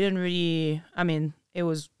didn't really. I mean, it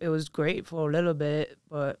was great for a little bit,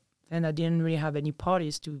 but then I didn't really have any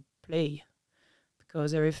parties to play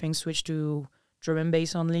because everything switched to drum and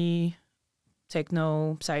bass only,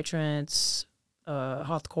 techno, psytrance,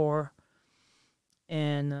 hardcore,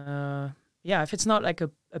 and if it's not like a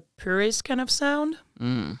purist kind of sound,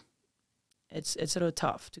 it's a little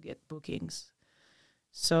tough to get bookings.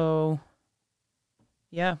 So,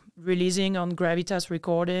 releasing on Gravitas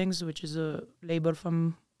Recordings, which is a label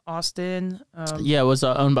from Austin. It was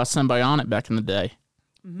owned by Symbionic back in the day.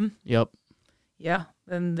 Mm-hmm. Yep. Yeah,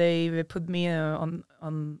 and they put me on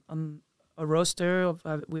a roster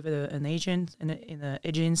with an agent in an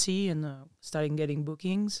agency, and starting getting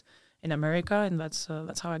bookings in America, and that's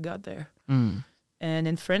how I got there. And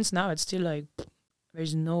in France now, it's still like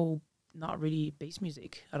there's not really bass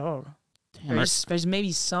music at all. There's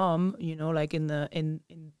maybe some, like in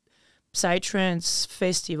psytrance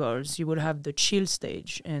festivals, you would have the chill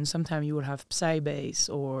stage, and sometimes you would have psy bass,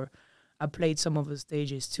 or I played some of the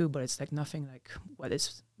stages too, but it's like nothing like what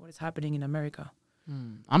is happening in America.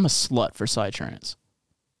 I'm a slut for psytrance.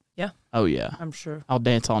 Yeah. Oh yeah. I'm sure. I'll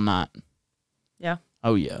dance all night. Yeah.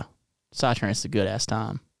 Oh yeah. Psytrance is a good ass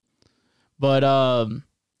time. But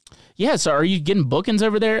so are you getting bookings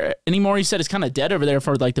over there anymore? You said it's kind of dead over there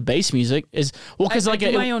for like the bass music. Because I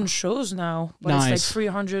do my own shows now, but it's like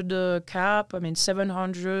 300 cap. I mean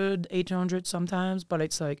 700, 800 sometimes, but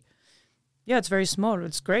it's like, it's very small.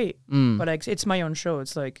 It's great, but like it's my own show.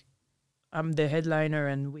 It's like I'm the headliner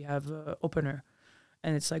and we have an opener,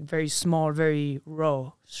 and it's like very small, very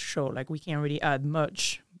raw show. Like we can't really add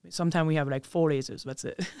much. Sometimes we have like 4 lasers. That's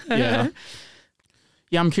it. Yeah.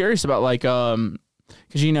 I'm curious about like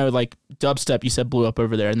because like dubstep, you said blew up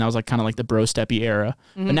over there, and that was like kind of like the bro steppy era.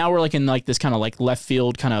 But now we're like in like this kind of like left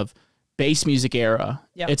field kind of bass music era.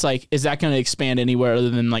 Yeah. It's like, is that going to expand anywhere other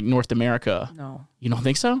than like North America? No. You don't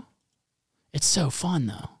think so? It's so fun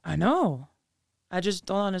though. I know. I just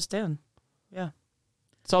don't understand. Yeah.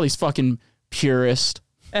 It's all these fucking purists.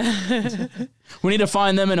 We need to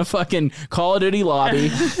find them in a fucking Call of Duty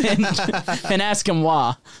lobby and ask them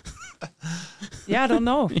why. Yeah, I don't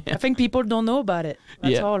know. Yeah. I think people don't know about it.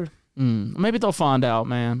 That's all. Maybe they'll find out,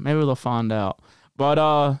 man. Maybe they'll find out. But,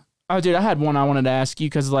 dude, I had one I wanted to ask you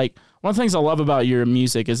because, like, one of the things I love about your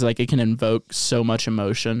music is, like, it can invoke so much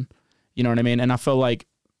emotion. You know what I mean? And I feel like,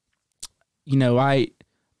 I've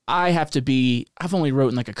only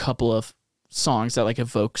written, like, a couple of songs that, like,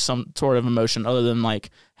 evoke some sort of emotion other than, like,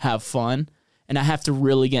 have fun. And I have to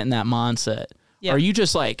really get in that mindset. Yeah. Are you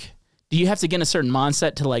just, like, do you have to get in a certain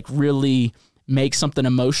mindset to, like, really make something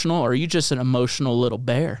emotional, or are you just an emotional little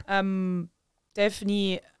bear?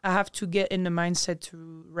 Definitely, I have to get in the mindset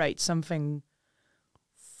to write something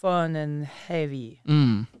fun and heavy.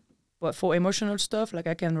 But for emotional stuff, like,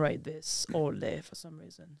 I can write this all day for some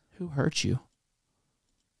reason. Who hurt you?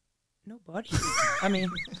 Nobody. I mean,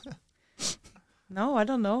 no, I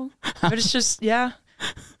don't know. But it's just, I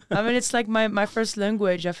mean, it's like my first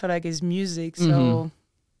language, I feel like, is music. So,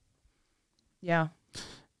 yeah.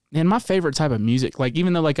 And my favorite type of music, like,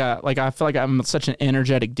 even though, I feel like I'm such an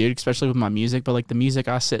energetic dude, especially with my music, but, like, the music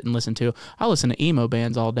I sit and listen to, I listen to emo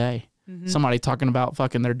bands all day. Somebody talking about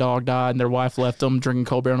fucking their dog died and their wife left them, drinking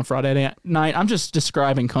cold beer on a Friday night. I'm just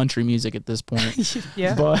describing country music at this point.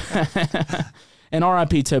 Yeah. But and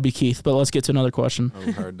R.I.P. Toby Keith. But let's get to another question.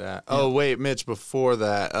 Oh, heard that. Oh, wait, Mitch, before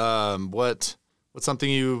that, what's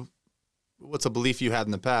a belief you had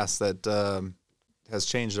in the past that has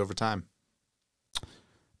changed over time?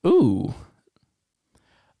 Ooh.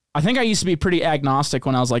 I think I used to be pretty agnostic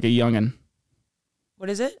when I was like a youngin'. What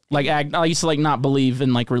is it? Like, I used to like not believe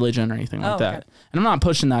in like religion or anything like that. And I'm not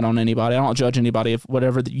pushing that on anybody. I don't judge anybody. If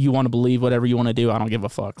whatever you want to believe, whatever you want to do, I don't give a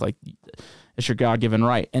fuck. Like, it's your God-given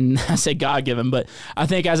right. And I say God-given, but I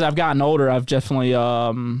think as I've gotten older, I've definitely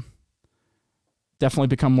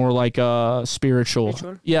become more like spiritual.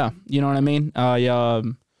 Yeah, you know what I mean?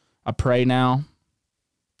 I pray now.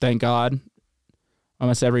 Thank God.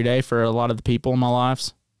 Almost every day for a lot of the people in my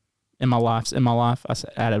life. I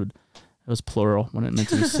added, it was plural when it meant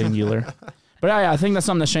to be singular. But I think that's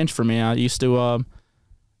something that's changed for me. I used to,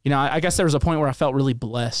 I guess there was a point where I felt really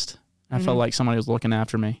blessed. I felt like somebody was looking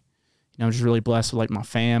after me. I'm just really blessed with like my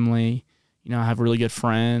family. I have really good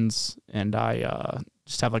friends, and I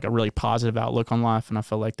just have like a really positive outlook on life. And I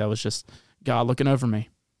felt like that was just God looking over me.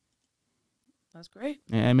 That's great.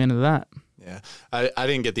 Yeah, amen to that. Yeah, I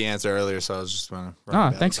didn't get the answer earlier, so I was just going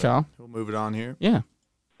to. Thanks, Kyle. We'll move it on here. Yeah.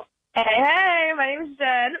 Hey, my name is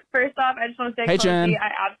Jen. First off, I just want to say, Hey, Jen.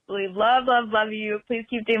 I absolutely love you. Please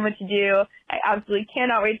keep doing what you do. I absolutely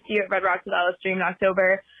cannot wait to see you at Red Rocks with Alice Stream in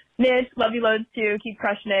October. Mitch, love you loads too. Keep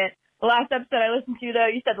crushing it. The last episode I listened to, though,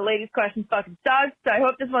 you said the ladies' questions fucking sucked, so I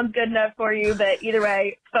hope this one's good enough for you, but either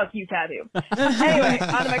way, fuck you, Taboo. Anyway,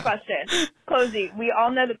 on to my question. CloZee, we all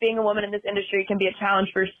know that being a woman in this industry can be a challenge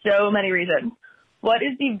for so many reasons. What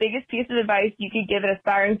is the biggest piece of advice you could give an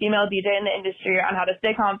aspiring female DJ in the industry on how to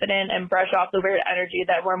stay confident and brush off the weird energy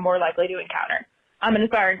that we're more likely to encounter? I'm an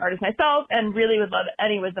aspiring artist myself and really would love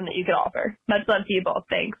any wisdom that you could offer. Much love to you both.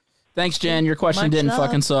 Thanks. Thanks, Jen. Your question Much didn't love.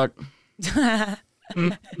 fucking suck.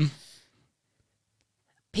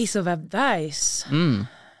 Piece of advice.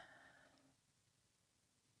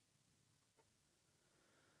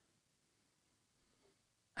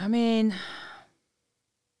 I mean,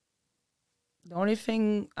 the only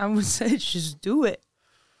thing I would say is just do it.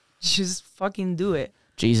 Just fucking do it.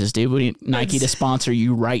 Jesus, dude, we need Nike to sponsor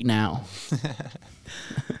you right now.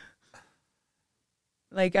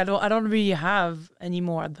 Like I don't really have any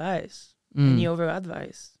more advice. Any other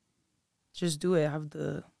advice. Just do it. Have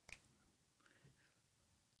the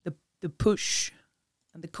push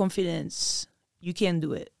and the confidence. You can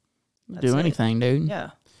do it. That's Do it. anything, dude. Yeah.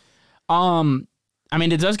 I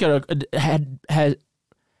mean, it does get had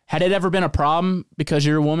it ever been a problem because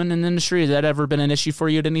you're a woman in the industry? Has that ever been an issue for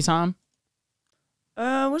you at any time?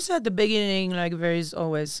 What's at the beginning? Like there is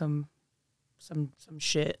always some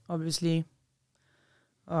shit. Obviously.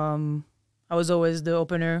 I was always the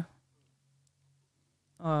opener.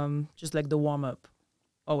 Just like the warm up,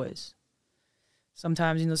 always.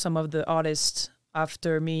 Sometimes, some of the artists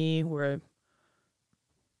after me were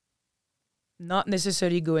not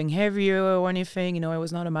necessarily going heavier or anything. It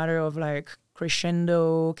was not a matter of like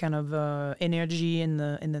crescendo kind of energy in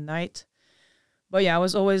the night. But yeah, I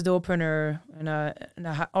was always the opener, and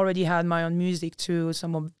I already had my own music too.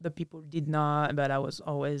 Some of the people did not, but I was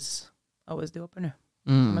always the opener.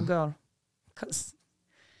 I'm a girl, 'cause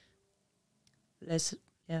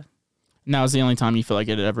yeah. And that was the only time you feel like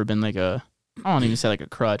it had ever been like I don't even say like a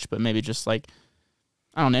crutch, but maybe just like,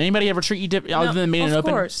 I don't know. Anybody ever treat you different other than being an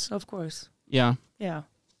open? Of course. Yeah. Yeah.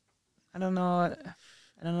 I don't know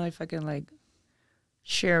if I can like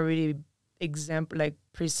share really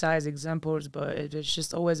precise examples, but it's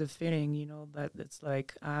just always a feeling, that it's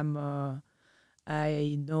like I know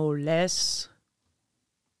less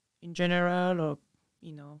in general, or,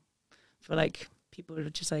 feel like people are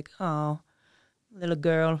just like, oh, little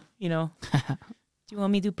girl, do you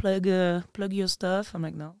want me to plug your stuff? I'm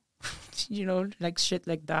like, no. Like shit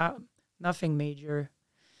like that. Nothing major.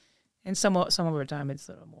 And some of the time it's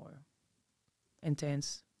a little more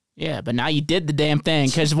intense. Yeah, but now you did the damn thing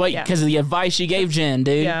because of the advice you gave Jen,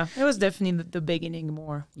 dude. Yeah, it was definitely the beginning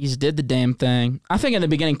more. You just did the damn thing. I think in the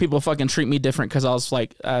beginning people fucking treat me different because I was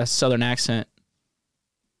like a Southern accent.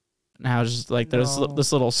 And I was just like this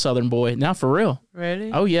little Southern boy. Now for real.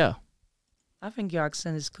 Really? Oh yeah. I think your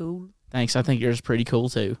accent is cool. Thanks. I think yours is pretty cool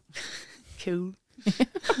too. Cool.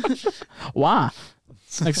 Why?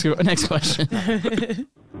 Next question.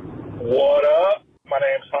 What up? My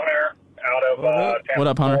name's Hunter out of Tampa, What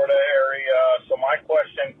up, Hunter? Florida area. So my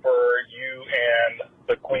question for you and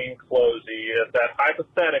the Queen CloZee is that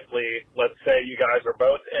hypothetically, let's say you guys are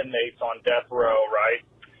both inmates on death row, right?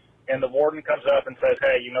 And the warden comes up and says,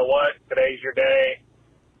 hey, you know what? Today's your day.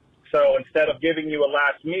 So instead of giving you a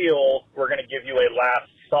last meal, we're going to give you a last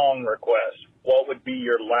song request. What would be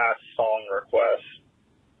your last song request?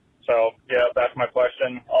 So, yeah, that's my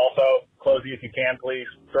question. Also, CloZee, if you can, please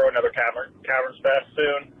throw another Caverns Fest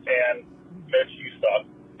soon. And Mitch, you suck.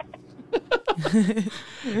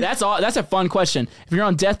 That's all. That's a fun question. If you're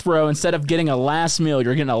on death row, instead of getting a last meal,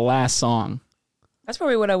 you're getting a last song. That's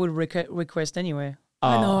probably what I would request anyway.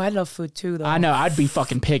 I know, I love food too, though. I know, I'd be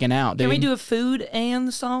fucking pigging out, dude. Can we do a food and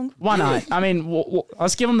the song? Why not? I mean,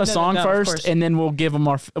 let's give them the song first, and then we'll give them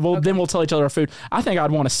then we'll tell each other our food. I think I'd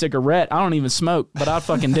want a cigarette. I don't even smoke, but I'd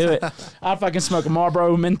fucking do it. I'd fucking smoke a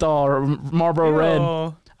Marlboro Menthol or Marlboro Red.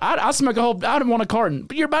 I'd smoke a whole, I'd want a carton.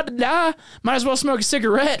 But you're about to die. Might as well smoke a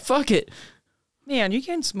cigarette. Fuck it. Man, you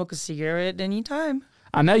can smoke a cigarette anytime.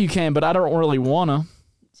 I know you can, but I don't really want to.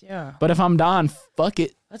 Yeah. But if I'm dying, fuck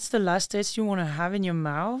it. That's the last taste you want to have in your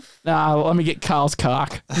mouth? Nah, let me get Kyle's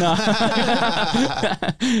cock. Nah,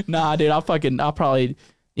 nah, dude, I'll probably,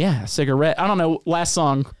 a cigarette. I don't know, last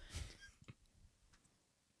song.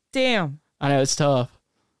 Damn. I know, it's tough.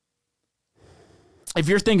 If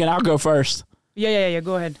you're thinking, I'll go first. Yeah,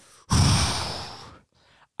 go ahead.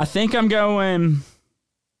 I think I'm going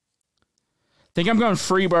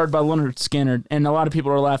Freebird by Leonard Skinner. And a lot of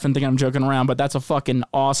people are laughing, thinking I'm joking around, but that's a fucking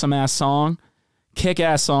awesome-ass song.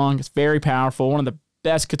 Kick-ass song. It's very powerful. One of the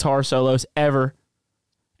best guitar solos ever.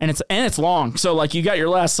 And it's long. So like you got your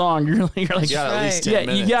last song, you're like you got at least 10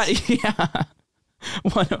 minutes. You got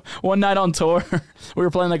one night on tour, we were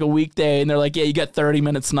playing like a weekday and they're like, yeah, you got 30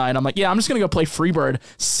 minutes tonight. I'm like, yeah, I'm just gonna go play Freebird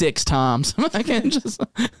 6 times. I can't just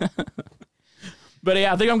But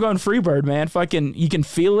yeah, I think I'm going Freebird, man. Fucking you can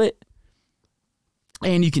feel it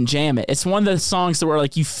and you can jam it. It's one of the songs that where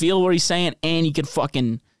like you feel what he's saying and you can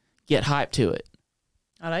fucking get hyped to it.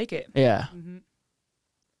 I like it. Yeah. Mm-hmm.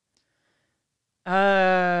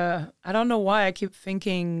 I don't know why I keep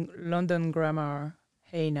thinking London Grammar.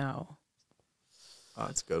 Hey now. Oh,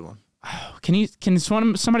 that's a good one. Can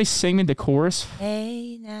somebody sing me the chorus?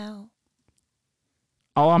 Hey now.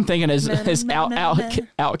 All I'm thinking is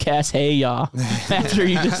Outcast. Hey y'all. After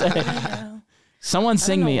you just say, someone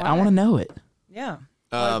sing me. I want to know it. Yeah.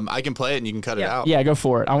 I can play it and you can cut it out. Yeah, go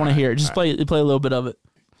for it. I want to hear it. Just play a little bit of it.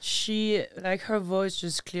 She, like, her voice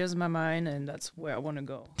just clears my mind, and that's where I want to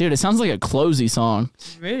go. Dude, it sounds like a CloZee song.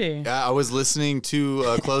 Really? Yeah, I was listening to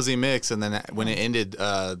a CloZee mix, and then when it ended,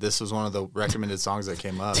 this was one of the recommended songs that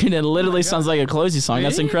came up. Dude, it literally sounds like a CloZee song. Really?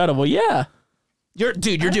 That's incredible. Yeah. You're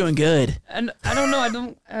doing good. And I don't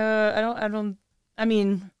know. I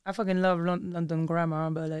mean, I fucking love London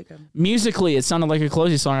Grammar, but like musically, it sounded like a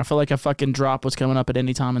CloZee song. I felt like a fucking drop was coming up at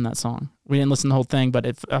any time in that song. We didn't listen to the whole thing, but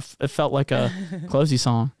it felt like a CloZee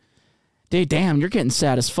song. Dude, damn, you're getting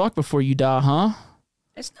sad as fuck before you die, huh?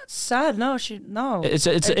 It's not sad. No,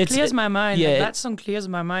 it clears my mind. Yeah, that song clears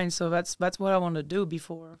my mind. So that's what I want to do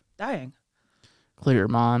before dying. Clear your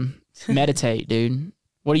mind. Meditate, dude.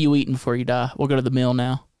 What are you eating before you die? We'll go to the meal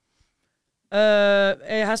now.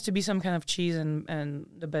 It has to be some kind of cheese and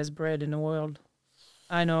the best bread in the world.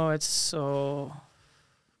 I know it's so.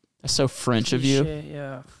 That's so French of you.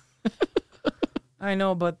 Yeah. I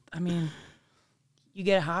know, but I mean, you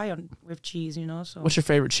get high with cheese, you know. So. What's your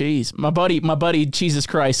favorite cheese? My buddy, Jesus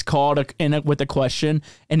Christ, called with a question,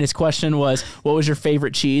 and his question was, "What was your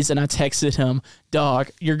favorite cheese?" And I texted him,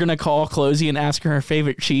 "Dog, you're gonna call CloZee and ask her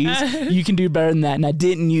favorite cheese. You can do better than that." And I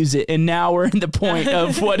didn't use it, and now we're in the point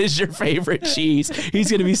of what is your favorite cheese?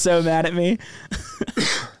 He's gonna be so mad at me.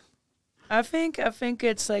 I think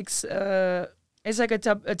it's like a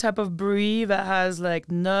type of brie that has like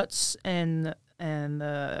nuts and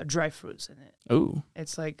dry fruits in it. Ooh.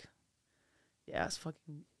 It's like, yeah, it's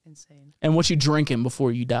fucking insane. And what you drinking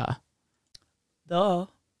before you die? Duh.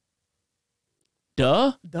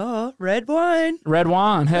 Red wine.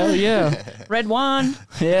 Hell yeah. Red wine.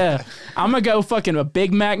 Yeah. I'm going to go fucking a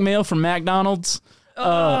Big Mac meal from McDonald's.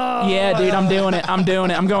 Yeah, dude, I'm doing it. I'm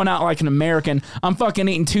going out like an American. I'm fucking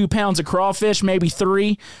eating 2 pounds of crawfish, maybe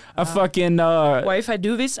 3. Well, if I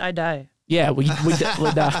do this, I die. Yeah, we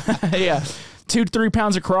die. Yeah. 2 to 3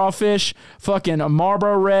 pounds of crawfish, fucking a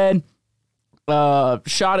Marlboro Red,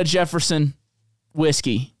 shot of Jefferson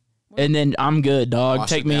whiskey, and then I'm good, dog. Wash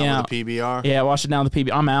Take it me down out. with the PBR. Yeah, wash it down with the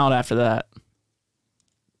PBR. I'm out after that.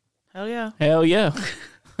 Hell yeah. Hell yeah.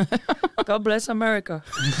 God bless America.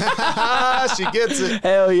 She gets it.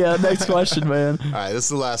 Hell yeah. Next question, man. All right, this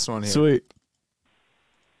is the last one here. Sweet.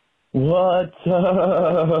 What's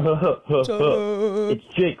up? It's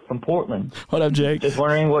Jake from Portland. What up, Jake? Just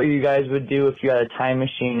wondering what you guys would do if you had a time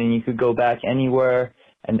machine and you could go back anywhere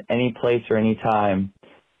and any place or any time.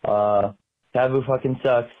 Taboo fucking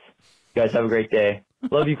sucks. You guys have a great day.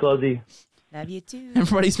 Love you, CloZee. Love you too.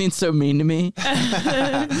 Everybody's being so mean to me.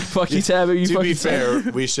 Fuck you, Taboo. You to be fair,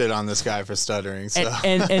 we shit on this guy for stuttering. So.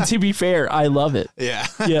 And to be fair, I love it. Yeah.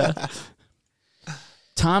 Yeah.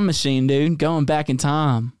 Time machine, dude. Going back in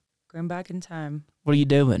time. Going back in time. What are you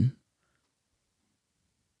doing?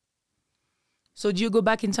 So do you go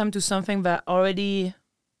back in time to something that already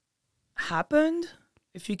happened?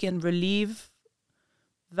 If you can relieve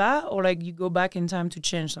that, or like you go back in time to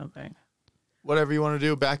change something? Whatever you want to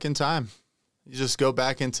do back in time. You just go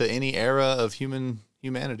back into any era of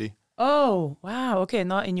humanity. Oh, wow. Okay,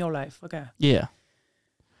 not in your life. Okay. Yeah.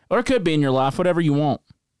 Or it could be in your life, whatever you want.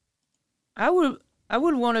 I would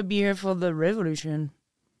want to be here for the revolution.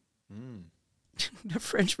 The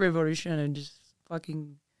French Revolution, and just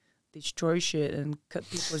fucking destroy shit and cut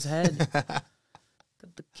people's head. Cut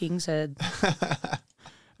the king's head.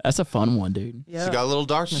 That's a fun one, dude. Yeah. She got a little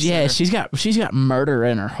darkness. Yeah, there. she's got murder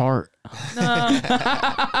in her heart. No.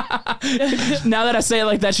 Now that I say it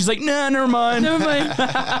like that, she's like, nah, never mind. Never mind.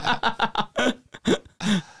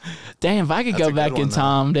 Damn, if I could go back in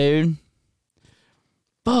time, dude.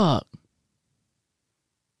 Fuck.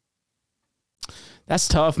 That's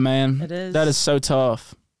tough, man. It is. That is so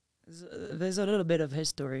tough. There's a little bit of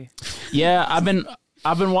history. Yeah, I've been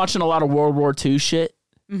watching a lot of World War II shit.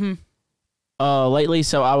 Mm-hmm. lately,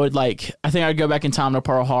 so I think I'd go back in time to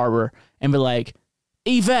Pearl Harbor and be like,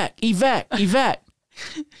 evac.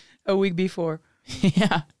 A week before.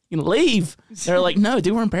 Yeah. Leave. They're like, no,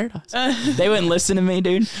 dude, we're in paradise. They wouldn't listen to me,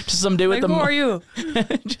 dude. Just some dude with the who are you?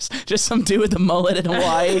 just some dude with the mullet in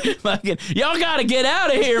Hawaii. Fucking, y'all gotta get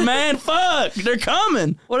out of here, man. Fuck, they're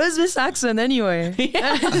coming. What is this accent anyway?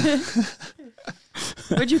 Yeah.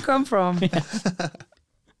 Where'd you come from? Yeah.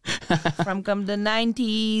 From the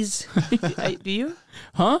 90s. Do you?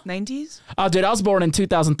 Huh? 90s? Oh, dude, I was born in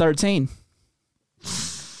 2013.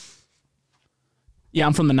 Yeah,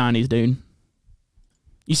 I'm from the 90s, dude.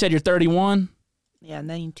 You said you're 31? Yeah,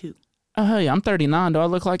 92. Oh, hell yeah, I'm 39. Do I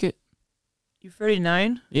look like it? You're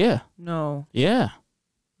 39? Yeah. No. Yeah.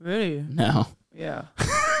 Really? No. Yeah.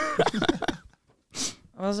 I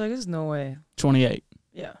was like, there's no way. 28.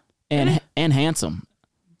 Yeah. And handsome.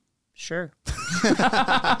 Sure.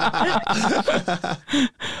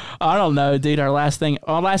 I don't know, dude. Last thing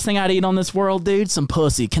I'd eat on this world, dude, some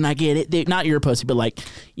pussy. Can I get it, dude? Not your pussy, but like,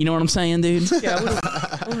 you know what I'm saying, dude? Yeah,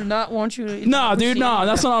 I would not want you to eat No, dude, pussy. no.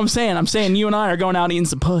 That's what I'm saying. I'm saying you and I are going out eating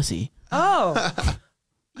some pussy. Oh.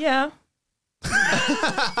 Yeah.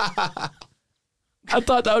 I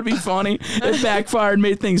thought that would be funny. It backfired,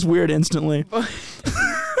 made things weird instantly.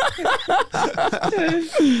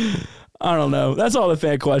 I don't know. That's all the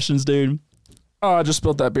fan questions, dude. Oh, I just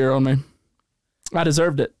spilled that beer on me. I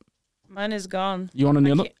deserved it. Mine is gone. You want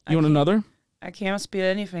another? You want another? I can't spill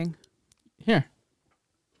anything. Here.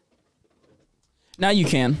 Now you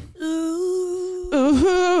can. Ooh.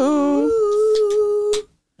 Ooh.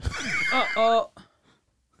 Uh-oh.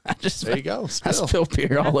 There you go. I spilled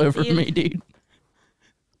beer all over me, dude.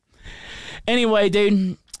 Anyway,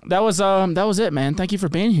 dude, that was it, man. Thank you for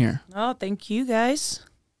being here. Oh, thank you, guys.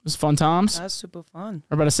 It was fun times. That's super fun.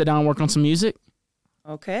 We're about to sit down and work on some music.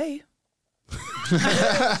 Okay.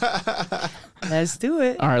 Let's do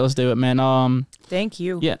it. All right, let's do it, man. Thank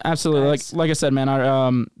you. Yeah, absolutely. Guys. Like I said, man, I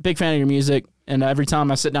big fan of your music, and every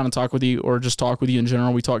time I sit down and talk with you, or just talk with you in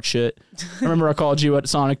general, we talk shit. I remember I called you at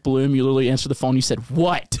Sonic Bloom. You literally answered the phone. You said,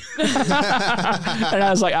 "What?" And I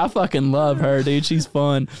was like, "I fucking love her, dude. She's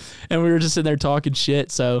fun." And we were just sitting there talking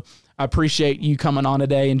shit. So I appreciate you coming on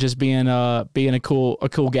today and just being a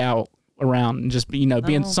cool gal around, and just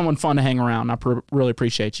being someone fun to hang around. I really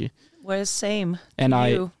appreciate you. Well, same. And I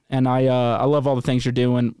you. love all the things you're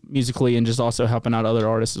doing musically and just also helping out other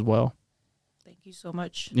artists as well. Thank you so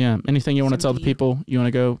much. Yeah. Anything you want to tell the people? You want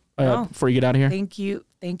to go before you get out of here? Thank you.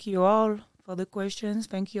 Thank you all for the questions.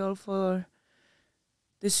 Thank you all for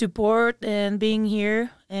the support and being here.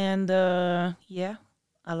 And yeah,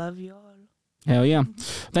 I love you all. Hell yeah.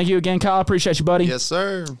 Thank you again, Kyle. I appreciate you, buddy. Yes,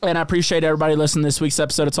 sir. And I appreciate everybody listening to this week's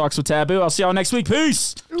episode of Talks with Taboo. I'll see y'all next week.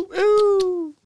 Peace. Ooh, ooh.